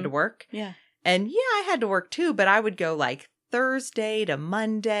know, he had to work. Yeah. And I had to work too, but I would go like Thursday to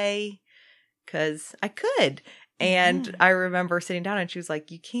Monday because I could. And I remember sitting down and she was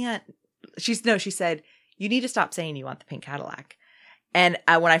like, you can't. She said, you need to stop saying you want the pink Cadillac. And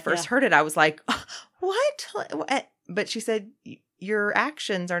when I first heard it, I was like, oh, what? But she said, your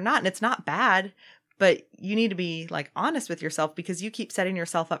actions are not, and it's not bad, but you need to be like honest with yourself because you keep setting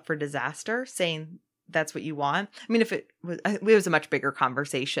yourself up for disaster saying that's what you want. I mean, it was a much bigger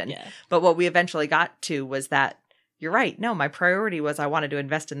conversation, but what we eventually got to was that you're right. No, my priority was I wanted to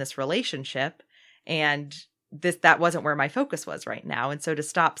invest in this relationship, and that wasn't where my focus was right now. And so to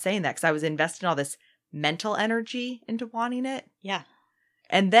stop saying that, because I was investing all this mental energy into wanting it. Yeah.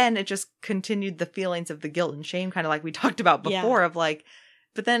 And then it just continued the feelings of the guilt and shame, kind of like we talked about before of like,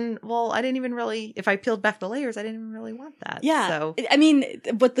 but then, well, I didn't even really, if I peeled back the layers, I didn't even really want that. Yeah. So, I mean,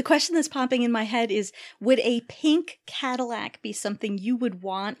 but the question that's popping in my head is, would a pink Cadillac be something you would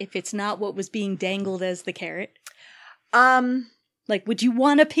want if it's not what was being dangled as the carrot? Like, would you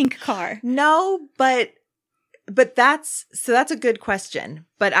want a pink car? No, but that's a good question.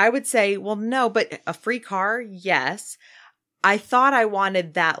 But I would say, well, no, but a free car, yes. I thought I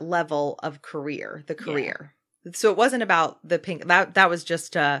wanted that level of career, the career. So it wasn't about the pink. That was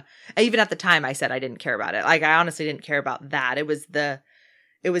just even at the time I said I didn't care about it. Like I honestly didn't care about that. It was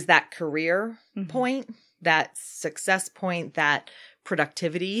that career point, that success point, that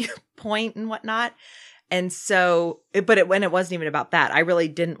productivity point and whatnot. And so, when it wasn't even about that, I really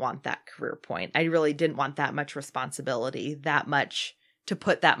didn't want that career point. I really didn't want that much responsibility, that much to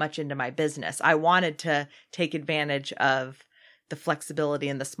put that much into my business. I wanted to take advantage of the flexibility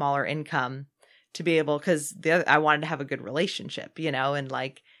and the smaller income to be able, because I wanted to have a good relationship, and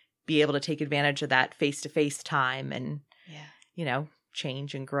like be able to take advantage of that face-to-face time and,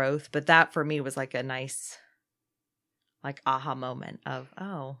 change and growth. But that for me was like a nice, like aha moment of,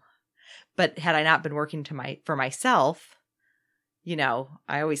 oh, but had I not been working for myself,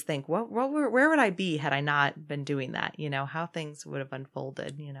 I always think, where would I be had I not been doing that? How things would have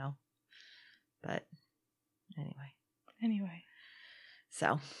unfolded, but anyway.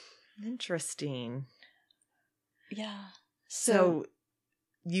 So interesting. Yeah. So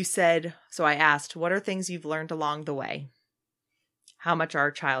you said, so I asked, what are things you've learned along the way? How much our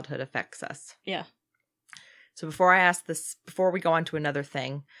childhood affects us? Yeah. So before we go on to another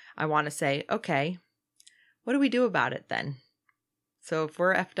thing, I want to say, okay, what do we do about it then? So if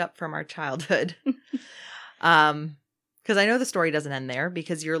we're effed up from our childhood, because I know the story doesn't end there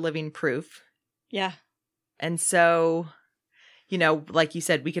because you're living proof. Yeah. And so, like you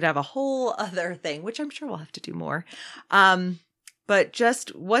said, we could have a whole other thing, which I'm sure we'll have to do more. But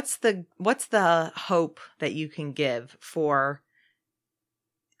just what's the hope that you can give for,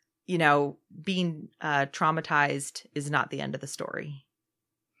 being traumatized is not the end of the story?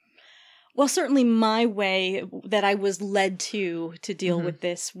 Well, certainly my way that I was led to deal with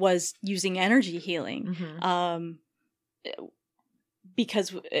this was using energy healing. And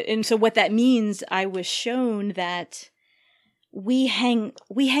so what that means, I was shown that we hang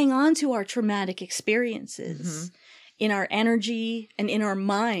on to our traumatic experiences in our energy and in our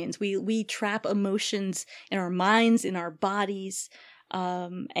minds. We trap emotions in our minds, in our bodies.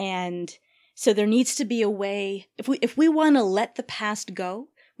 And so there needs to be a way, if we want to let the past go,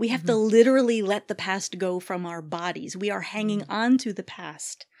 we have to literally let the past go from our bodies. We are hanging on to the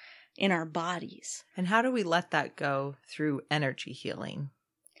past in our bodies. And how do we let that go? Through energy healing.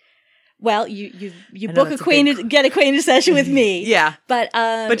 Well, you book get acquainted session with me. Yeah.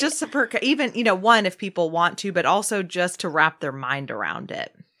 But just for even, one, if people want to, but also just to wrap their mind around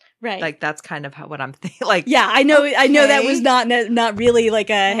it. Right. Like that's kind of what I'm thinking. Like, yeah, I know that was not really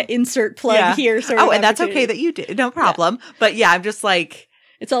like a insert plug here. Sort of and that's okay that you did. No problem. Yeah. But yeah, I'm just like,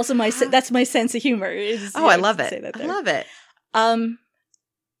 it's also that's my sense of humor. I love it. I love it.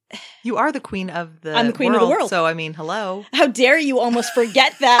 You are the queen of the I'm the queen of the world. So, I mean, hello. How dare you almost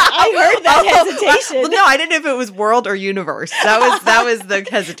forget that? I heard that hesitation. Well, no, I didn't know if it was world or universe. That was the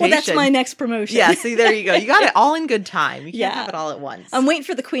hesitation. Well, that's my next promotion. Yeah, see, there you go. You got it all in good time. You can't have it all at once. I'm waiting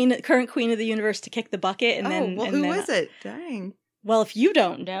for the current queen of the universe to kick the bucket. And then, who is it? Dang. Well, if you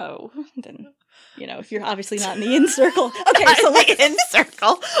don't know, then... if you're obviously not in the in circle. Okay, so the in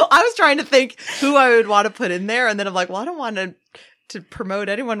circle. I was trying to think who I would want to put in there, and then I'm like, well, I don't want to promote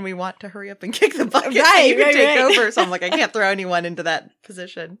anyone. We want to hurry up and kick the bucket. Right, you can take over. So I'm like, I can't throw anyone into that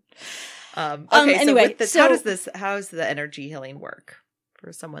position. Okay, anyway, so how does the energy healing work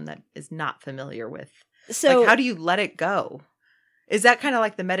for someone that is not familiar with? So like, how do you let it go? Is that kind of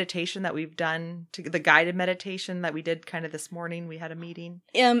like the meditation that we've done, the guided meditation that we did kind of this morning? We had a meeting.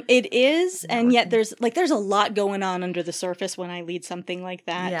 It is, and yet there's a lot going on under the surface when I lead something like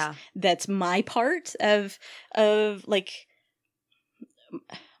that. Yeah. That's my part of like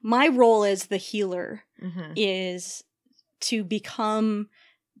my role as the healer is to become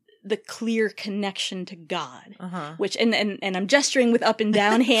the clear connection to God, which, and I'm gesturing with up and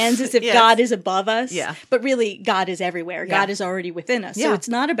down hands as if God is above us. Yeah. But really God is everywhere. Yeah. God is already within us. Yeah. So it's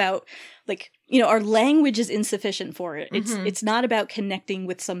not about like, our language is insufficient for it. It's not about connecting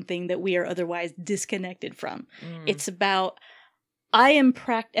with something that we are otherwise disconnected from. It's about,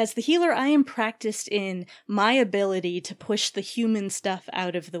 as the healer, I am practiced in my ability to push the human stuff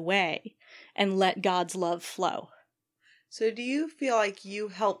out of the way and let God's love flow. So do you feel like you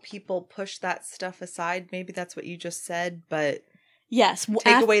help people push that stuff aside? Maybe that's what you just said, but yes,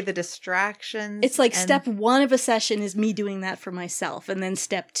 take away the distractions. It's like step 1 of a session is me doing that for myself. And then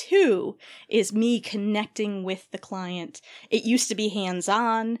step 2 is me connecting with the client. It used to be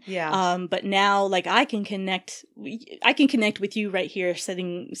hands-on. Yeah. But now like I can connect with you right here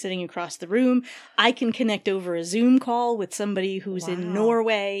sitting across the room. I can connect over a Zoom call with somebody who's in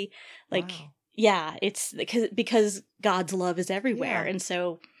Norway. Like, yeah, it's because God's love is everywhere. Yeah. And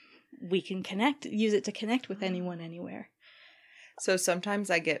so we can use it to connect with anyone, anywhere. So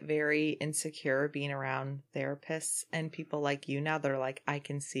sometimes I get very insecure being around therapists and people like you now that are like, I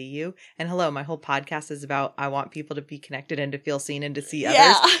can see you. And hello, my whole podcast is about I want people to be connected and to feel seen and to see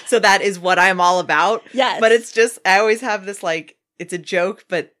others. So that is what I'm all about. Yes. But it's just, I always have this like, it's a joke,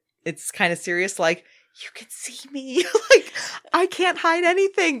 but it's kind of serious. Like, you can see me. Like, I can't hide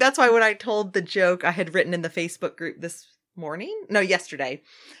anything. That's why when I told the joke I had written in the Facebook group yesterday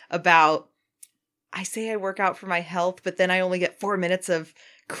about, I say I work out for my health, but then I only get 4 minutes of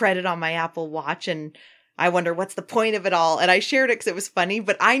credit on my Apple Watch. And I wonder what's the point of it all. And I shared it because it was funny,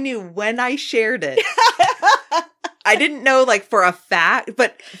 but I knew when I shared it, I didn't know like for a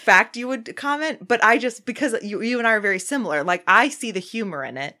fact you would comment, but I just, because you and I are very similar, like I see the humor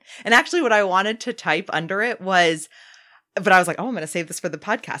in it. And actually what I wanted to type under it was, but I was like, oh, I'm going to save this for the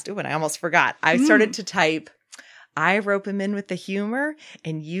podcast. Ooh, and I almost forgot. I started to type, I rope him in with the humor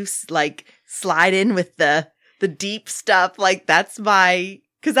and you like slide in with the deep stuff. Like that's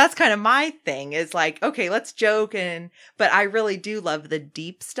because that's kind of my thing is like, okay, let's joke. But I really do love the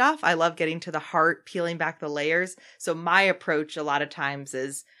deep stuff. I love getting to the heart, peeling back the layers. So my approach a lot of times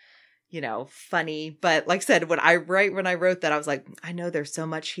is, funny. But like I said, when I wrote that, I was like, I know there's so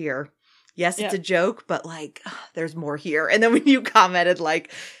much here. Yes, it's a joke, but like, there's more here. And then when you commented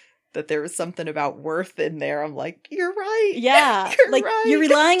like, that there was something about worth in there. I'm like, you're right. Yeah. You're like right. You're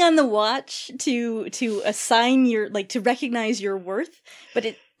relying on the watch to assign to recognize your worth.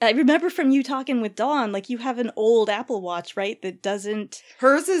 But I remember from you talking with Dawn, like you have an old Apple Watch, right? That doesn't.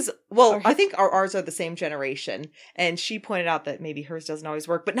 Hers is, I think ours are the same generation. And she pointed out that maybe hers doesn't always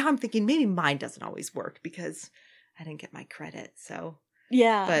work. But now I'm thinking maybe mine doesn't always work because I didn't get my credit. So.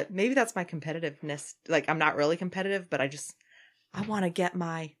 Yeah. But maybe that's my competitiveness. Like I'm not really competitive, but I want to get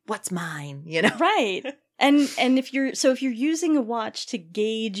what's mine, Right. And if you're using a watch to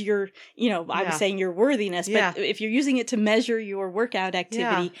gauge your, I was saying your worthiness, but if you're using it to measure your workout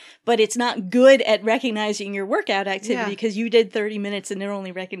activity, but it's not good at recognizing your workout activity because you did 30 minutes and it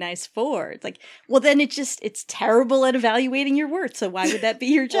only recognized 4. It's like, well, then it's terrible at evaluating your worth. So why would that be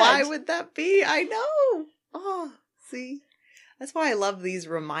your judge? Why would that be? I know. Oh, see. That's why I love these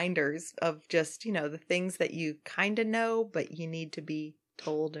reminders of just, the things that you kind of know, but you need to be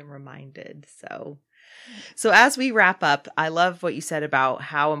told and reminded. So as we wrap up, I love what you said about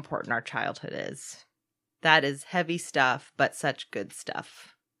how important our childhood is. That is heavy stuff, but such good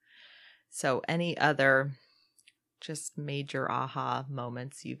stuff. So any other just major aha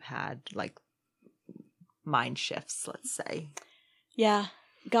moments you've had, like mind shifts, let's say? Yeah.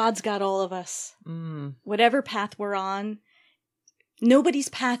 God's got all of us. Whatever path we're on. Nobody's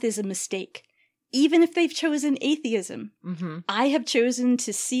path is a mistake, even if they've chosen atheism. Mm-hmm. I have chosen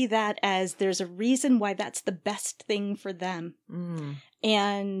to see that as there's a reason why that's the best thing for them.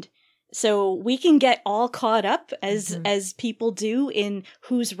 And so we can get all caught up as people do in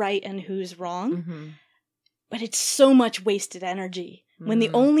who's right and who's wrong. But it's so much wasted energy when the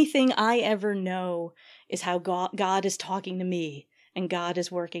only thing I ever know is how God is talking to me and God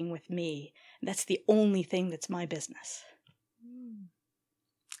is working with me. That's the only thing that's my business.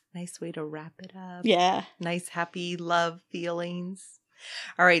 Nice way to wrap it up. Yeah. Nice, happy love feelings.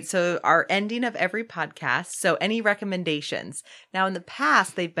 All right. So our ending of every podcast. So any recommendations? Now in the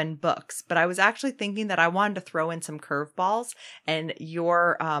past, they've been books, but I was actually thinking that I wanted to throw in some curveballs, and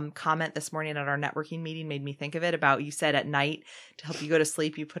your comment this morning at our networking meeting made me think of it about, you said at night to help you go to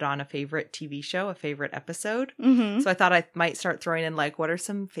sleep, you put on a favorite TV show, a favorite episode. So I thought I might start throwing in like, what are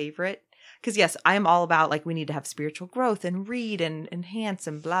some favorite? Because yes, I am all about like we need to have spiritual growth and read and enhance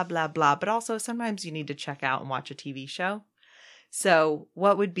and blah, blah, blah. But also sometimes you need to check out and watch a TV show. So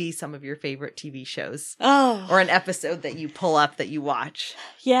what would be some of your favorite TV shows? Oh. Or an episode that you pull up that you watch?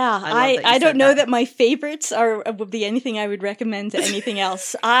 Yeah, I don't know that my favorites would be anything I would recommend to anything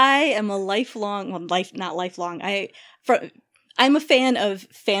else. I am a I'm a fan of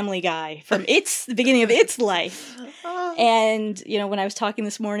Family Guy from the beginning of its life. And, when I was talking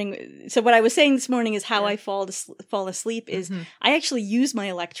this morning, so what I was saying this morning is how I fall asleep is I actually use my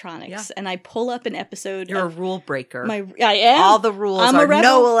electronics and I pull up an episode. You're a rule breaker. I am. All the rules are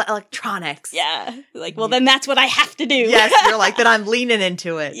no electronics. Yeah. Like, well, then that's what I have to do. Yes. You're like, then I'm leaning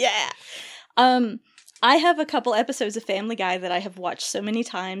into it. Yeah. I have a couple episodes of Family Guy that I have watched so many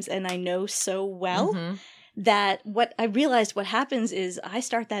times and I know so well. That what I realized what happens is I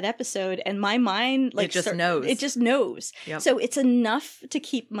start that episode and my mind it just knows. It just knows. Yep. So it's enough to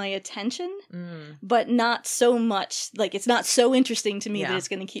keep my attention, but not so much, like it's not so interesting to me that it's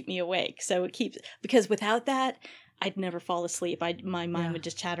going to keep me awake. So because without that, I'd never fall asleep. My mind would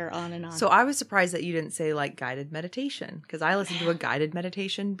just chatter on and on. So I was surprised that you didn't say like guided meditation, because I listen to a guided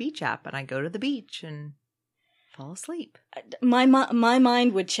meditation beach app and I go to the beach and fall asleep. My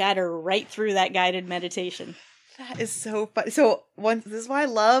mind would chatter right through that guided meditation. That is so funny. So this is why I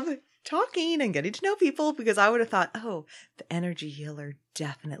love talking and getting to know people, because I would have thought, oh, the energy healer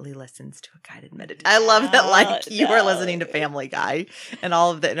definitely listens to a guided meditation. I love that, like, you are listening to Family Guy and all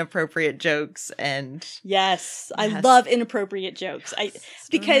of the inappropriate jokes. And yes, I love inappropriate jokes.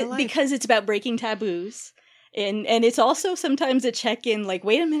 Because it's about breaking taboos. And it's also sometimes a check-in, like,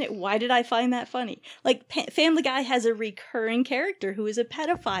 wait a minute, why did I find that funny? Like, Family Guy has a recurring character who is a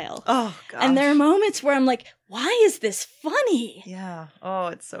pedophile. Oh, gosh. And there are moments where I'm like, why is this funny? Yeah. Oh,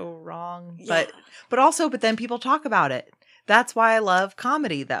 it's so wrong. Yeah. But then people talk about it. That's why I love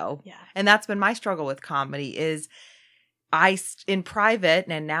comedy, though. Yeah. And that's been my struggle with comedy is in private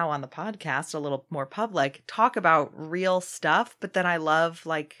and now on the podcast, a little more public, talk about real stuff. But then I love,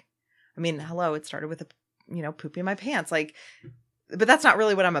 like, I mean, hello, it started with pooping my pants. Like, but that's not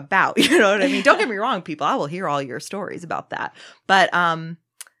really what I'm about. You know what I mean? Don't get me wrong, people. I will hear all your stories about that. But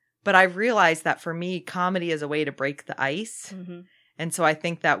I realized that for me, comedy is a way to break the ice. Mm-hmm. And so I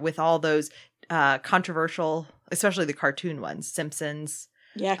think that with all those controversial, especially the cartoon ones, Simpsons.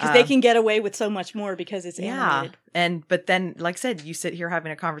 Yeah, because they can get away with so much more because it's animated. But then, like I said, you sit here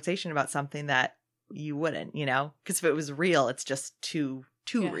having a conversation about something that you wouldn't, because if it was real, it's just too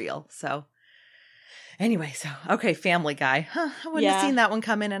real. So anyway, okay, Family Guy. I wouldn't have seen that one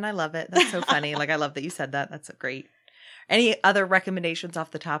come in, and I love it. That's so funny. Like, I love that you said that. That's so great. Any other recommendations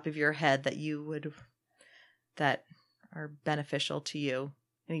off the top of your head that are beneficial to you?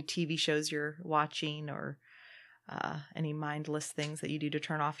 Any TV shows you're watching or any mindless things that you do to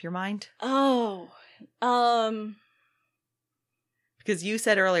turn off your mind? Because you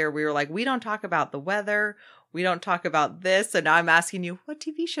said earlier, we were like, we don't talk about the weather. We don't talk about this. So now I'm asking you, what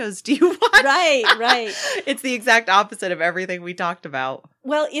TV shows do you watch? Right. It's the exact opposite of everything we talked about.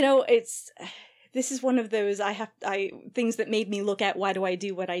 Well, this is one of those things that made me look at why do I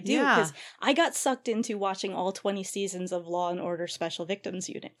do what I do? Because I got sucked into watching all 20 seasons of Law and Order Special Victims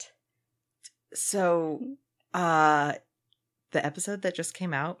Unit. So, the episode that just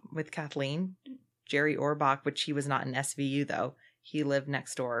came out with Kathleen, Jerry Orbach, which he was not in SVU though. He lived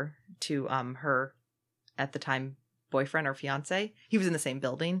next door to her at the time boyfriend or fiance. He was in the same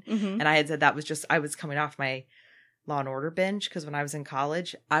building. Mm-hmm. And I had said I was coming off my Law and Order binge because when I was in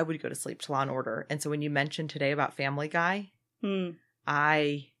college, I would go to sleep to Law and Order. And so when you mentioned today about Family Guy,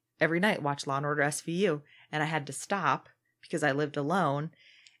 I every night watched Law and Order SVU, and I had to stop because I lived alone.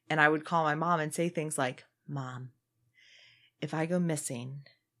 And I would call my mom and say things like, Mom, if I go missing,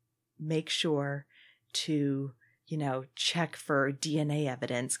 make sure to, check for DNA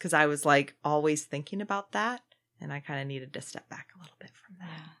evidence. Because I was like always thinking about that. And I kind of needed to step back a little bit from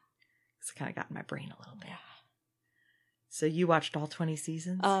that. Because it kind of got in my brain a little bit. Yeah. So you watched all 20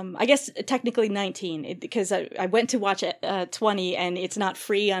 seasons? I guess technically 19 because I went to watch 20 and it's not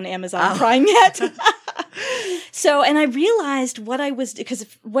free on Amazon Prime yet. So, and I realized what I was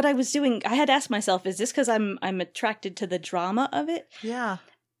doing, I had asked myself, is this because I'm attracted to the drama of it? Yeah.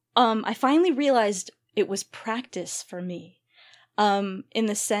 I finally realized it was practice for me, in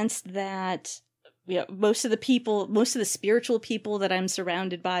the sense that most of the spiritual people that I'm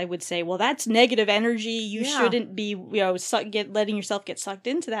surrounded by would say, well, that's negative energy. You shouldn't be, letting yourself get sucked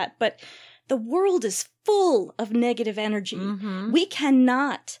into that. But the world is full of negative energy. Mm-hmm. We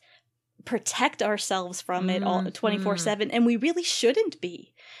cannot protect ourselves from it all 24/7, and we really shouldn't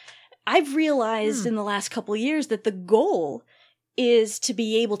be. I've realized in the last couple of years that the goal is to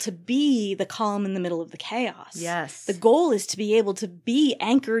be able to be the calm in the middle of the chaos. Yes. The goal is to be able to be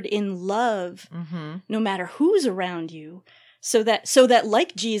anchored in love, no matter who's around you, so that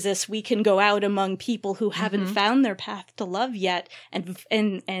like Jesus, we can go out among people who haven't found their path to love yet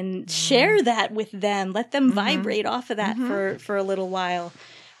and share that with them. Let them vibrate off of that for a little while.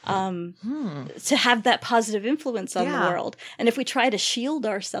 To have that positive influence on the world. And if we try to shield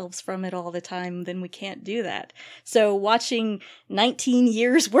ourselves from it all the time, then we can't do that. So watching 19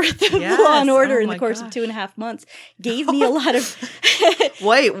 years worth of Law and Order in the course of 2.5 months gave me a lot of...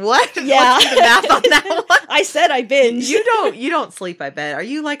 Wait, what? Yeah. What's the math on that one? I said I binge. You don't sleep, I bet. Are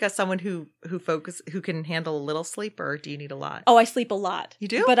you like someone who can handle a little sleep, or do you need a lot? Oh, I sleep a lot. You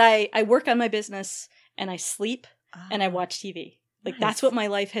do? But I work on my business and I sleep and I watch TV. Like, that's what my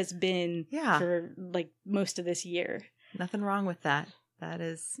life has been for, like, most of this year. Nothing wrong with that. That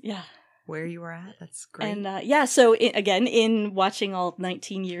is... Yeah. where you were at. That's great. And so again, in watching all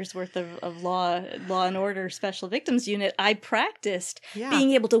 19 years worth of Law and Order Special Victims Unit, I practiced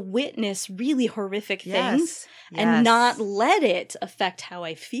being able to witness really horrific things and not let it affect how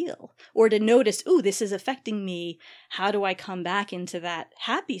I feel, or to notice, ooh, this is affecting me. How do I come back into that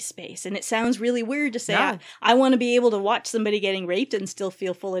happy space? And it sounds really weird to say, I want to be able to watch somebody getting raped and still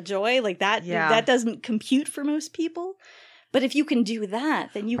feel full of joy. Like that, that doesn't compute for most people. But if you can do that,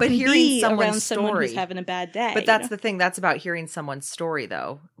 then you can be around someone who's having a bad day. But that's the thing. That's about hearing someone's story,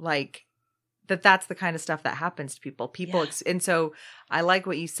 though. Like, that's the kind of stuff that happens to people. And so I like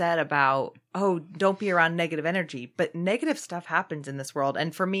what you said about, don't be around negative energy. But negative stuff happens in this world.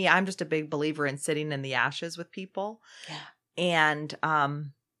 And for me, I'm just a big believer in sitting in the ashes with people. Yeah. And,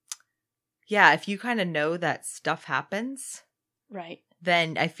 if you kind of know that stuff happens, right,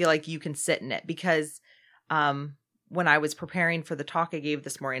 then I feel like you can sit in it. Because, when I was preparing for the talk I gave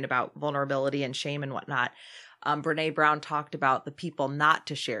this morning about vulnerability and shame and whatnot, Brene Brown talked about the people not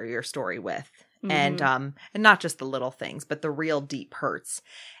to share your story with, and not just the little things, but the real deep hurts.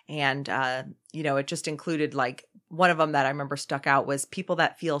 And, it just included, like, one of them that I remember stuck out was people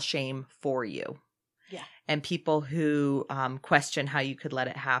that feel shame for you. Yeah. And people who question how you could let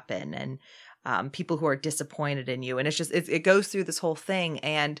it happen, and people who are disappointed in you. And it's just, it goes through this whole thing.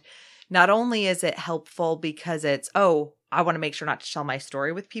 And not only is it helpful because it's, I want to make sure not to tell my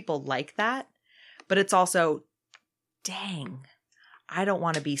story with people like that, but it's also, dang, I don't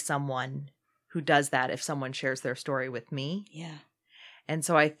want to be someone who does that if someone shares their story with me. Yeah. And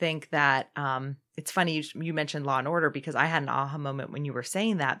so I think that it's funny you mentioned Law and Order, because I had an aha moment when you were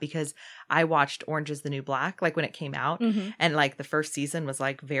saying that, because I watched Orange is the New Black, like when it came out. And like the first season was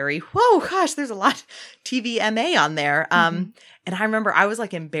like very, whoa, gosh, there's a lot TVMA on there. And I remember I was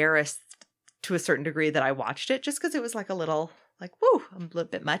like embarrassed to a certain degree that I watched it, just because it was like a little like, whoa, a little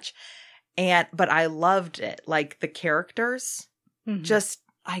bit much. But I loved it. Like the characters, just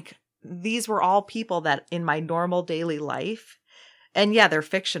like these were all people that in my normal daily life. And yeah, they're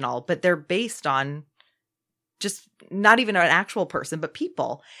fictional, but they're based on just not even an actual person, but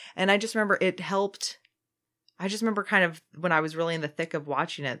people. And I just remember it helped. I just remember kind of when I was really in the thick of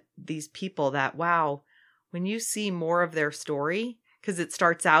watching it, these people that, wow, when you see more of their story, because it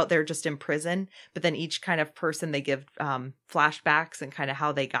starts out, they're just in prison, but then each kind of person, they give flashbacks and kind of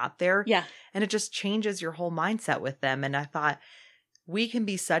how they got there. Yeah. And it just changes your whole mindset with them. And I thought, we can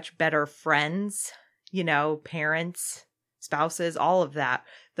be such better friends, parents, spouses, all of that.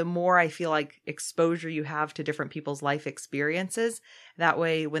 The more I feel like exposure you have to different people's life experiences, that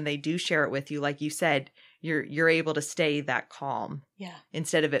way when they do share it with you, like you said, you're able to stay that calm. Yeah.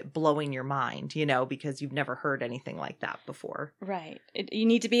 Instead of it blowing your mind, because you've never heard anything like that before. Right. You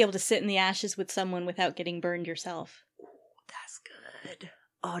need to be able to sit in the ashes with someone without getting burned yourself. That's good.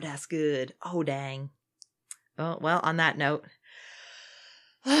 Oh, that's good. Oh, dang. Oh, well, on that note.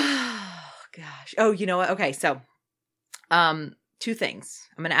 Oh, gosh. Oh, you know what? Okay, so two things.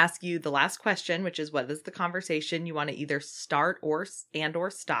 I'm going to ask you the last question, which is, what is the conversation you want to either start or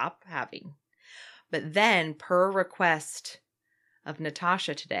stop having? But then, per request of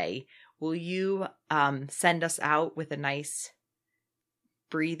Natasha today, will you send us out with a nice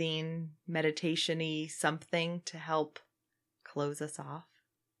breathing, meditation-y something to help close us off?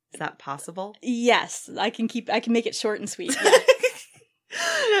 Is that possible? Yes, I can make it short and sweet.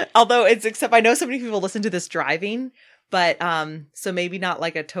 Yeah. Although except I know so many people listen to this driving, but so maybe not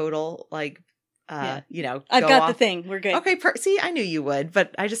like a total like I've got the thing. We're good. Okay, see, I knew you would,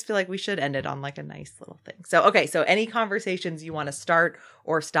 but I just feel like we should end it on like a nice little thing. So okay, so any conversations you want to start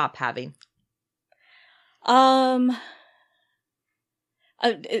or stop having? Following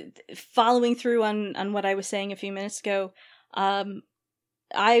through on what I was saying a few minutes ago, I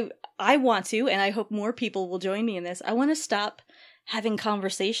want to, and I hope more people will join me in this. I want to stop having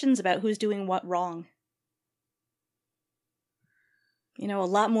conversations about who's doing what wrong. A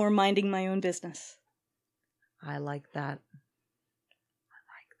lot more minding my own business. I like that.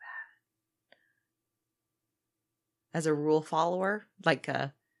 As a rule follower, like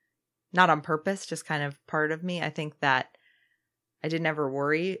not on purpose, just kind of part of me, I think that I didn't ever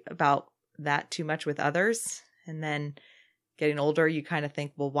worry about that too much with others. And then getting older, you kind of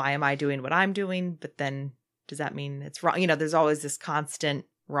think, well, why am I doing what I'm doing? But then does that mean it's wrong? There's always this constant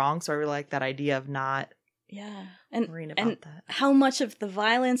wrong. So I really like that idea of not worrying about that. How much of the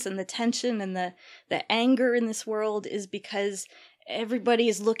violence and the tension and the anger in this world is because everybody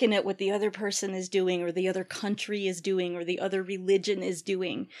is looking at what the other person is doing, or the other country is doing, or the other religion is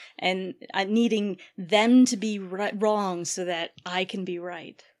doing, and needing them to be wrong so that I can be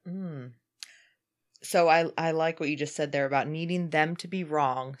right. So I like what you just said there about needing them to be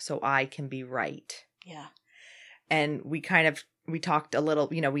wrong so I can be right. Yeah. And we talked a little,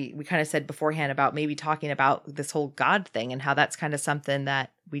 we kind of said beforehand about maybe talking about this whole God thing and how that's kind of something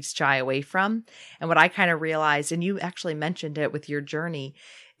that we shy away from. And what I kind of realized, and you actually mentioned it with your journey,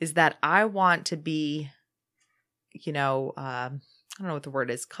 is that I want to be, I don't know what the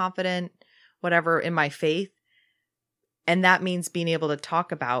word is, confident, whatever, in my faith. And that means being able to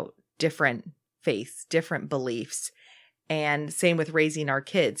talk about different faiths, different beliefs. And same with raising our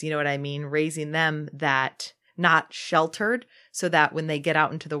kids, you know what I mean? Raising them that not sheltered so that when they get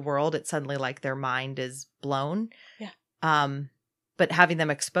out into the world, it's suddenly like their mind is blown. Yeah. But having them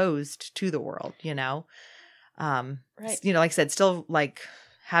exposed to the world, Right. like I said, still like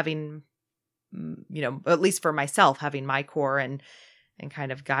having, at least for myself, having my core and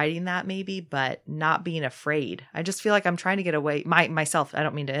kind of guiding that maybe, but not being afraid. I just feel like I'm trying to get away myself. I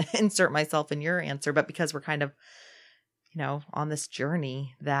don't mean to insert myself in your answer, but because we're kind of, on this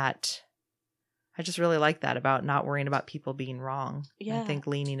journey that I just really like that about not worrying about people being wrong. Yeah. I think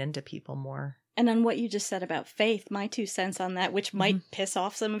leaning into people more. And on what you just said about faith, my 2 cents on that, which might piss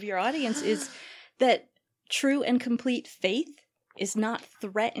off some of your audience, is that true and complete faith is not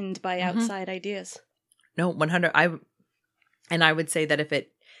threatened by outside ideas. No, 100. I would say that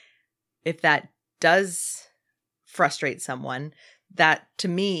if that does frustrate someone, that to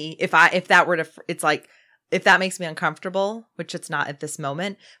me, if that were to, it's like, if that makes me uncomfortable, which it's not at this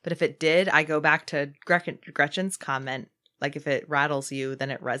moment, but if it did, I go back to Gretchen's comment, like if it rattles you,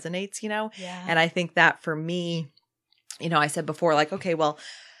 then it resonates, Yeah. And I think that for me, I said before, like, okay, well,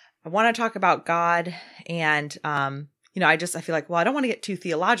 I want to talk about God and, I feel like, well, I don't want to get too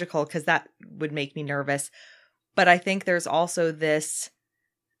theological because that would make me nervous. But I think there's also this,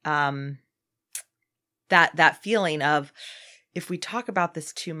 that feeling of if we talk about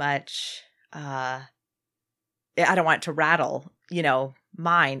this too much, I don't want it to rattle,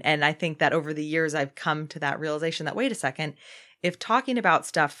 mine. And I think that over the years, I've come to that realization that, wait a second, if talking about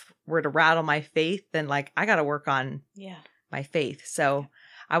stuff were to rattle my faith, then like I got to work on my faith. So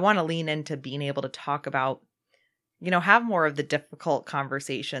I want to lean into being able to talk about, have more of the difficult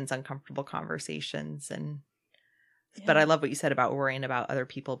conversations, uncomfortable conversations. But I love what you said about worrying about other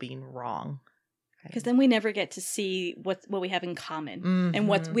people being wrong. Because then we never get to see what we have in common, and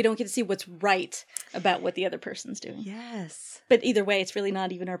we don't get to see what's right about what the other person's doing. Yes. But either way, it's really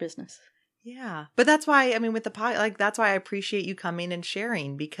not even our business. Yeah. But that's why, with the pod, like, that's why I appreciate you coming and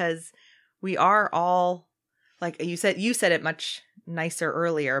sharing, because we are all, like you said it much nicer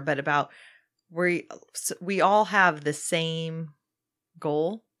earlier, but about we all have the same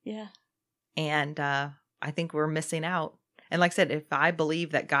goal. Yeah. And I think we're missing out. And like I said, if I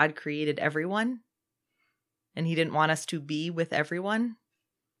believe that God created everyone and he didn't want us to be with everyone,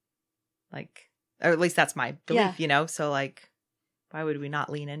 like, or at least that's my belief, so like, why would we not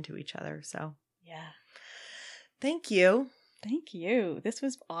lean into each other? So yeah. Thank you. Thank you. This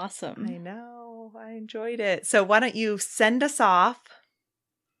was awesome. I know. I enjoyed it. So why don't you send us off?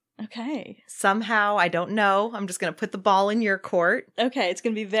 Okay. Somehow, I don't know. I'm just going to put the ball in your court. Okay. It's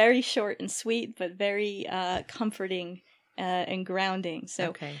going to be very short and sweet, but very comforting and grounding. So,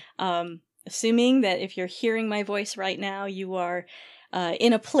 okay. Assuming that if you're hearing my voice right now, you are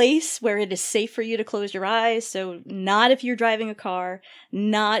in a place where it is safe for you to close your eyes. So not if you're driving a car,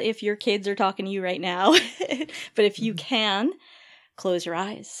 not if your kids are talking to you right now, but if you can, close your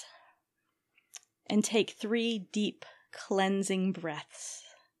eyes and take 3 deep cleansing breaths.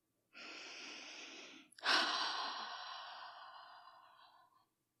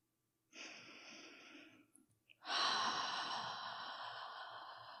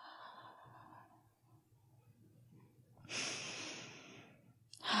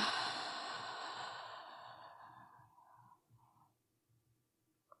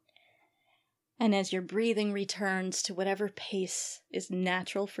 And as your breathing returns to whatever pace is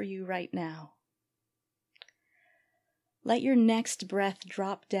natural for you right now, let your next breath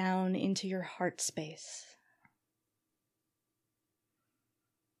drop down into your heart space.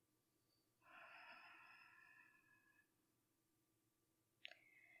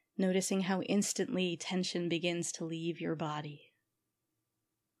 Noticing how instantly tension begins to leave your body.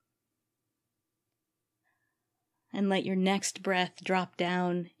 And let your next breath drop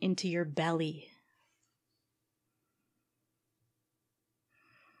down into your belly.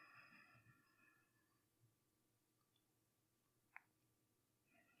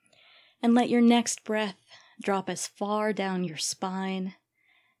 And let your next breath drop as far down your spine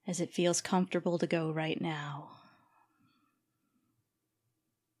as it feels comfortable to go right now.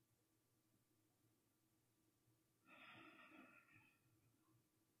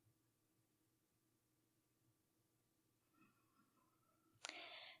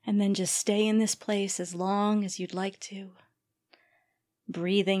 And then just stay in this place as long as you'd like to,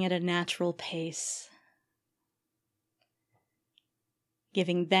 breathing at a natural pace,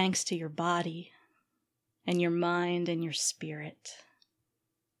 giving thanks to your body and your mind and your spirit.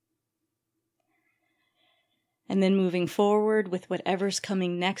 And then moving forward with whatever's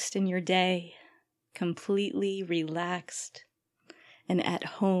coming next in your day, completely relaxed and at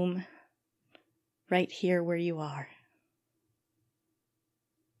home, right here where you are.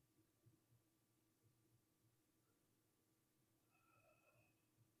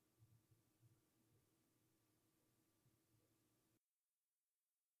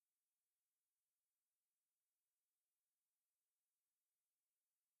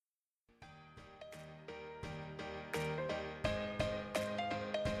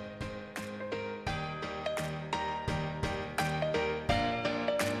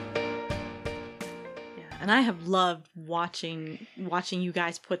 And I have loved watching you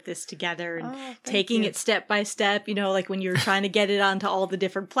guys put this together and taking it step by step, you know, like when you were trying to get it onto all the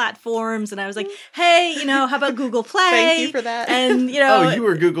different platforms. And I was like, hey, you know, how about Google Play? Thank you for that. And, you know. Oh, you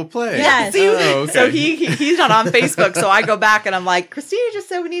were Google Play. Yes. Oh, okay. So he's not on Facebook. So I go back and I'm like, Christina just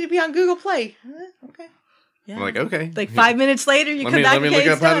said we need to be on Google Play. Okay. Yeah. I'm like, okay. Like 5 minutes later, you come back. Let me look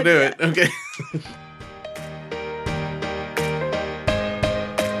up how to do it. Okay.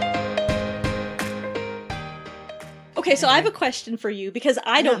 Okay, so I have a question for you because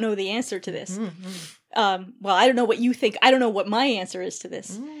I don't know the answer to this. Well, I don't know what you think. I don't know what my answer is to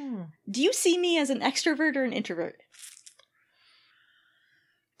this. Do you see me as an extrovert or an introvert?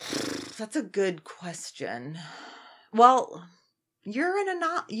 That's a good question. Well,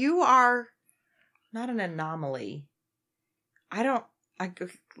 you are not an anomaly. I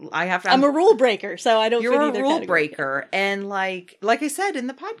have to. I'm a rule breaker, so I don't. You're fit either a rule category. breaker, and like I said in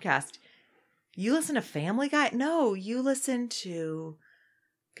the podcast, you listen to Family Guy. No, you listen to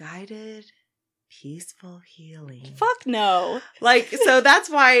guided, peaceful healing. Fuck no. Like, so that's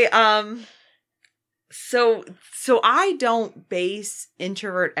why. So I don't base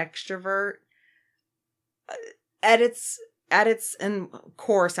introvert extrovert at its and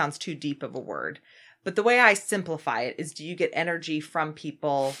core sounds too deep of a word. But the way I simplify it is, do you get energy from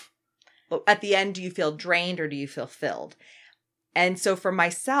people? At the end, do you feel drained or do you feel filled? And so for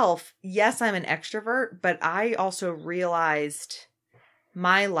myself, yes, I'm an extrovert, but I also realized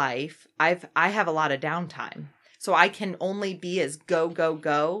my life, I have a lot of downtime. So I can only be as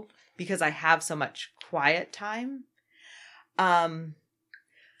go because I have so much quiet time.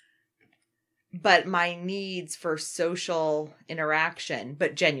 But my needs for social interaction,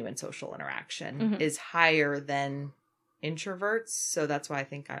 but genuine social interaction, is higher than introverts. So that's why I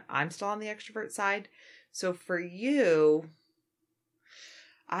think I'm still on the extrovert side. So for you,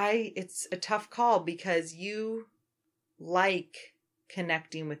 it's a tough call because you like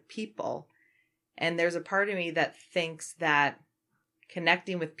connecting with people. And there's a part of me that thinks that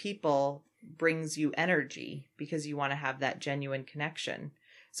connecting with people brings you energy because you want to have that genuine connection.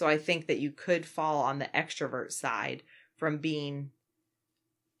 So I think that you could fall on the extrovert side from being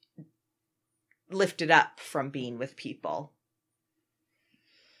lifted up from being with people.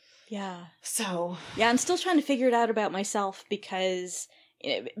 Yeah. So. Yeah, I'm still trying to figure it out about myself because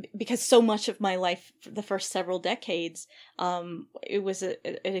so much of my life, the first several decades, it was an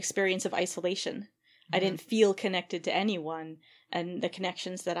experience of isolation. I didn't feel connected to anyone. And the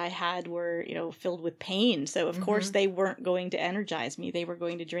connections that I had were, filled with pain. So, of course, they weren't going to energize me. They were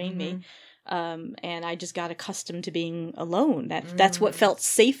going to drain me. And I just got accustomed to being alone. That's what felt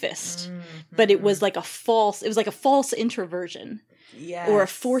safest. But it was like a false introversion. Yes. Or a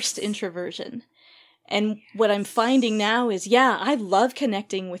forced introversion. And what I'm finding now is, I love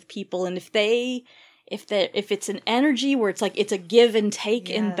connecting with people. And if it's an energy where it's like it's a give and take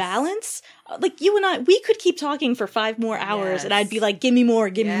in balance, like you and I, we could keep talking for 5 more hours and I'd be like, give me more.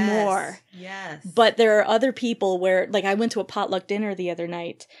 Yes. But there are other people where, like, I went to a potluck dinner the other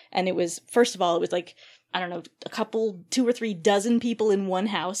night and it was, first of all, it was like, I don't know, 2 or 3 dozen people in one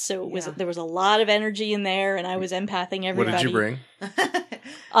house. So there was a lot of energy in there and I was empathing everybody. What did you bring?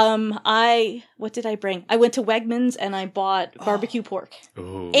 What did I bring? I went to Wegmans and I bought barbecue pork.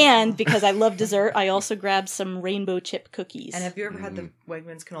 Ooh. And because I love dessert, I also grabbed some rainbow chip cookies. And have you ever had the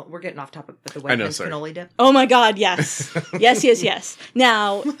Wegmans cannoli? We're getting off topic, but the Wegmans cannoli dip? Oh my God, yes. yes.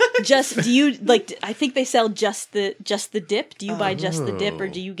 Now, do you, like, I think they sell just the dip. Do you buy just the dip or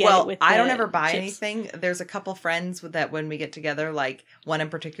do you get it with I don't ever buy chips? anything. There's a couple friends that when we get together, like one in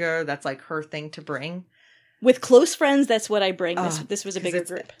particular, that's like her thing to bring. With close friends, that's what I bring. This was a bigger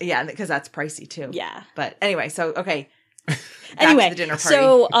group. Yeah, because that's pricey too. Yeah. But anyway, so, okay. Anyway, the dinner party.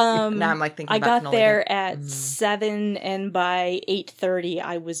 so now I'm like thinking I about got there at 7, and by 8:30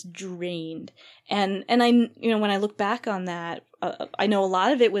 I was drained. And I, when I look back on that, I know a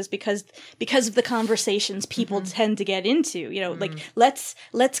lot of it was because of the conversations people tend to get into. Like let's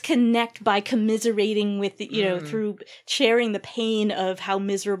connect by commiserating with through sharing the pain of how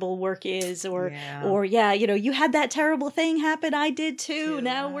miserable work is, or you had that terrible thing happen, I did too.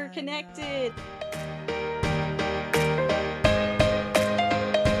 Now we're connected.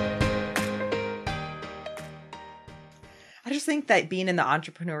 I just think that being in the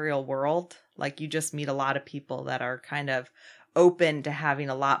entrepreneurial world, like you just meet a lot of people that are kind of open to having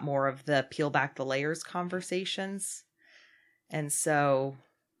a lot more of the peel back the layers conversations. And so,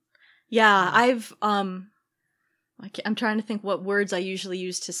 yeah, I'm trying to think what words I usually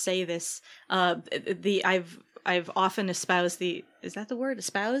use to say this. I've often espoused is that the word,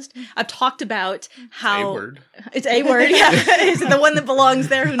 espoused? I've talked about how... A word. It's a word, yeah. Is it the one that belongs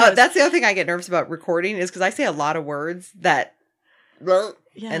there? Who knows? That's the other thing I get nervous about recording is because I say a lot of words that...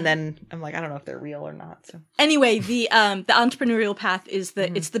 And then I'm like, I don't know if they're real or not. So anyway, the entrepreneurial path is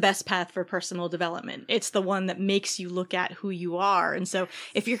it's the best path for personal development. It's the one that makes you look at who you are. And so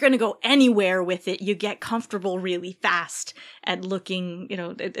if you're going to go anywhere with it, you get comfortable really fast at looking,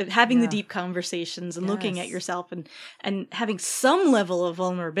 at having the deep conversations and looking at yourself and having some level of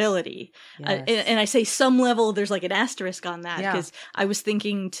vulnerability. And I say some level, there's like an asterisk on that because I was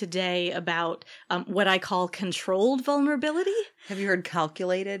thinking today about what I call controlled vulnerability. Have you heard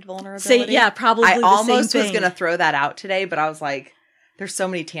calculated vulnerability? Probably I the almost same was going to throw that out today, but I was like, there's so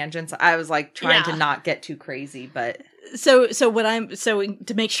many tangents. I was like trying to not get too crazy, but... So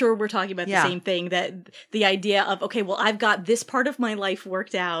to make sure we're talking about the same thing, that the idea of, okay, well, I've got this part of my life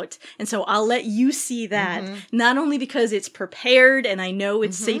worked out, and so I'll let you see that, not only because it's prepared and I know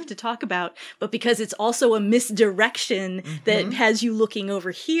it's safe to talk about, but because it's also a misdirection that has you looking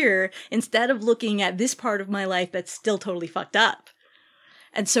over here instead of looking at this part of my life that's still totally fucked up.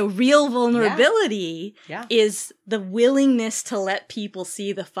 And so real vulnerability is the willingness to let people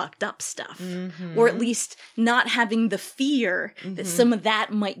see the fucked up stuff, or at least not having the fear that some of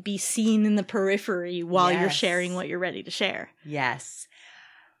that might be seen in the periphery while you're sharing what you're ready to share. Yes.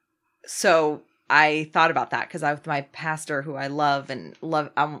 So I thought about that because my pastor, who I love,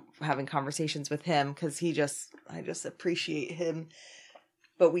 I'm having conversations with him because I just appreciate him.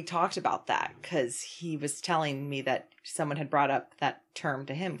 But we talked about that because he was telling me that someone had brought up that term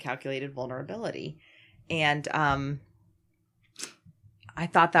to him, calculated vulnerability. And I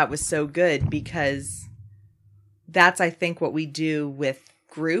thought that was so good because that's, I think, what we do with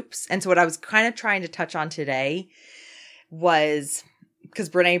groups. And so what I was kind of trying to touch on today was, because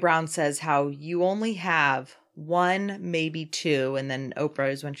Brene Brown says how you only have one, maybe two, and then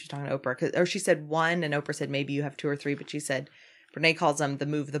Oprah is when she's talking to Oprah. Or she said one, and Oprah said maybe you have two or three, but she said... Brene calls them the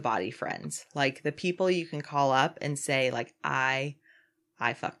move the body friends. Like the people you can call up and say like, I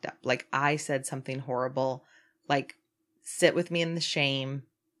fucked up. Like I said something horrible. Like sit with me in the shame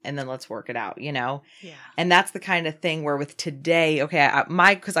and then let's work it out, Yeah. And that's the kind of thing where with today, okay,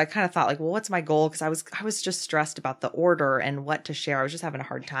 because I kind of thought like, well, what's my goal? Because I was just stressed about the order and what to share. I was just having a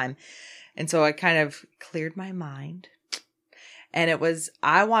hard time. And so I kind of cleared my mind. And it was,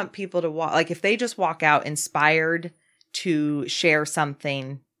 I want people to walk, like if they just walk out inspired to share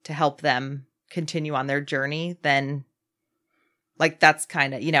something to help them continue on their journey, then like that's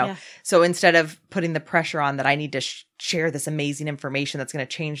kind of, so instead of putting the pressure on that I need to share this amazing information that's going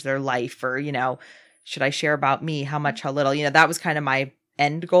to change their life, or, should I share about me? How much, how little, that was kind of my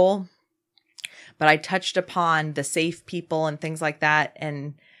end goal. But I touched upon the safe people and things like that.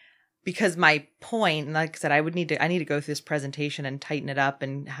 And because my point, and like I said, I need to go through this presentation and tighten it up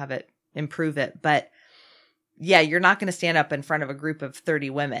and have it improve it. But yeah, you're not going to stand up in front of a group of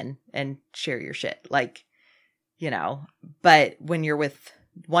 30 women and share your shit. Like, but when you're with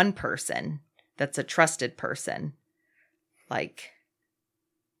one person that's a trusted person, like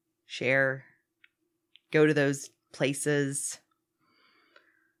share, go to those places.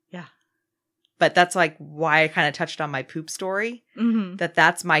 Yeah. But that's like why I kind of touched on my poop story,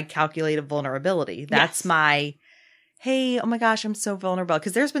 that's my calculated vulnerability. That's my... hey, oh my gosh, I'm so vulnerable.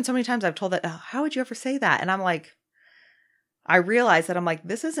 Because there's been so many times I've told that, how would you ever say that? And I'm like, I realize that I'm like,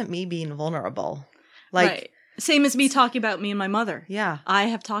 this isn't me being vulnerable. Like, right. Same as me talking about me and my mother. Yeah. I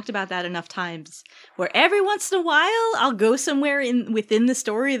have talked about that enough times where every once in a while I'll go somewhere within the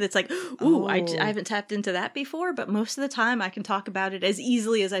story that's like, ooh, I haven't tapped into that before. But most of the time I can talk about it as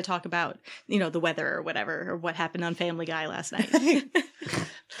easily as I talk about, the weather or whatever, or what happened on Family Guy last night.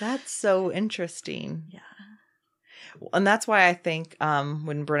 That's so interesting. Yeah. And that's why I think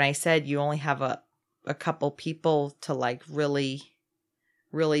when Brene said you only have a couple people to like really,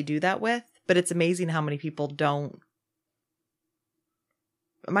 really do that with. But it's amazing how many people don't,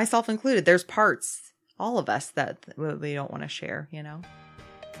 myself included. There's parts, all of us, that we don't want to share, you know?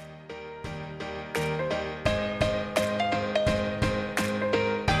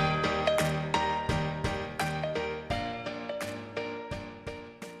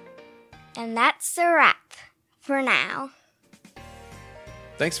 And that's a wrap for now.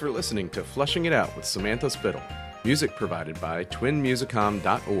 Thanks for listening to Flushing It Out with Samantha Spittle. Music provided by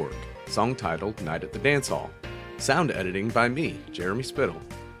twinmusicom.org. Song titled Night at the Dance Hall. Sound editing by me, Jeremy Spittle.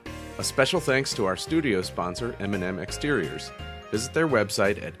 A special thanks to our studio sponsor, M&M Exteriors. Visit their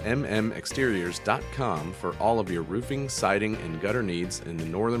website at mmexteriors.com for all of your roofing, siding, and gutter needs in the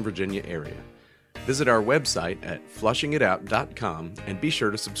Northern Virginia area. Visit our website at flushingitout.com and be sure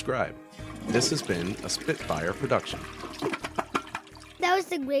to subscribe. This has been a Spitfire production. That was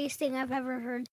the greatest thing I've ever heard.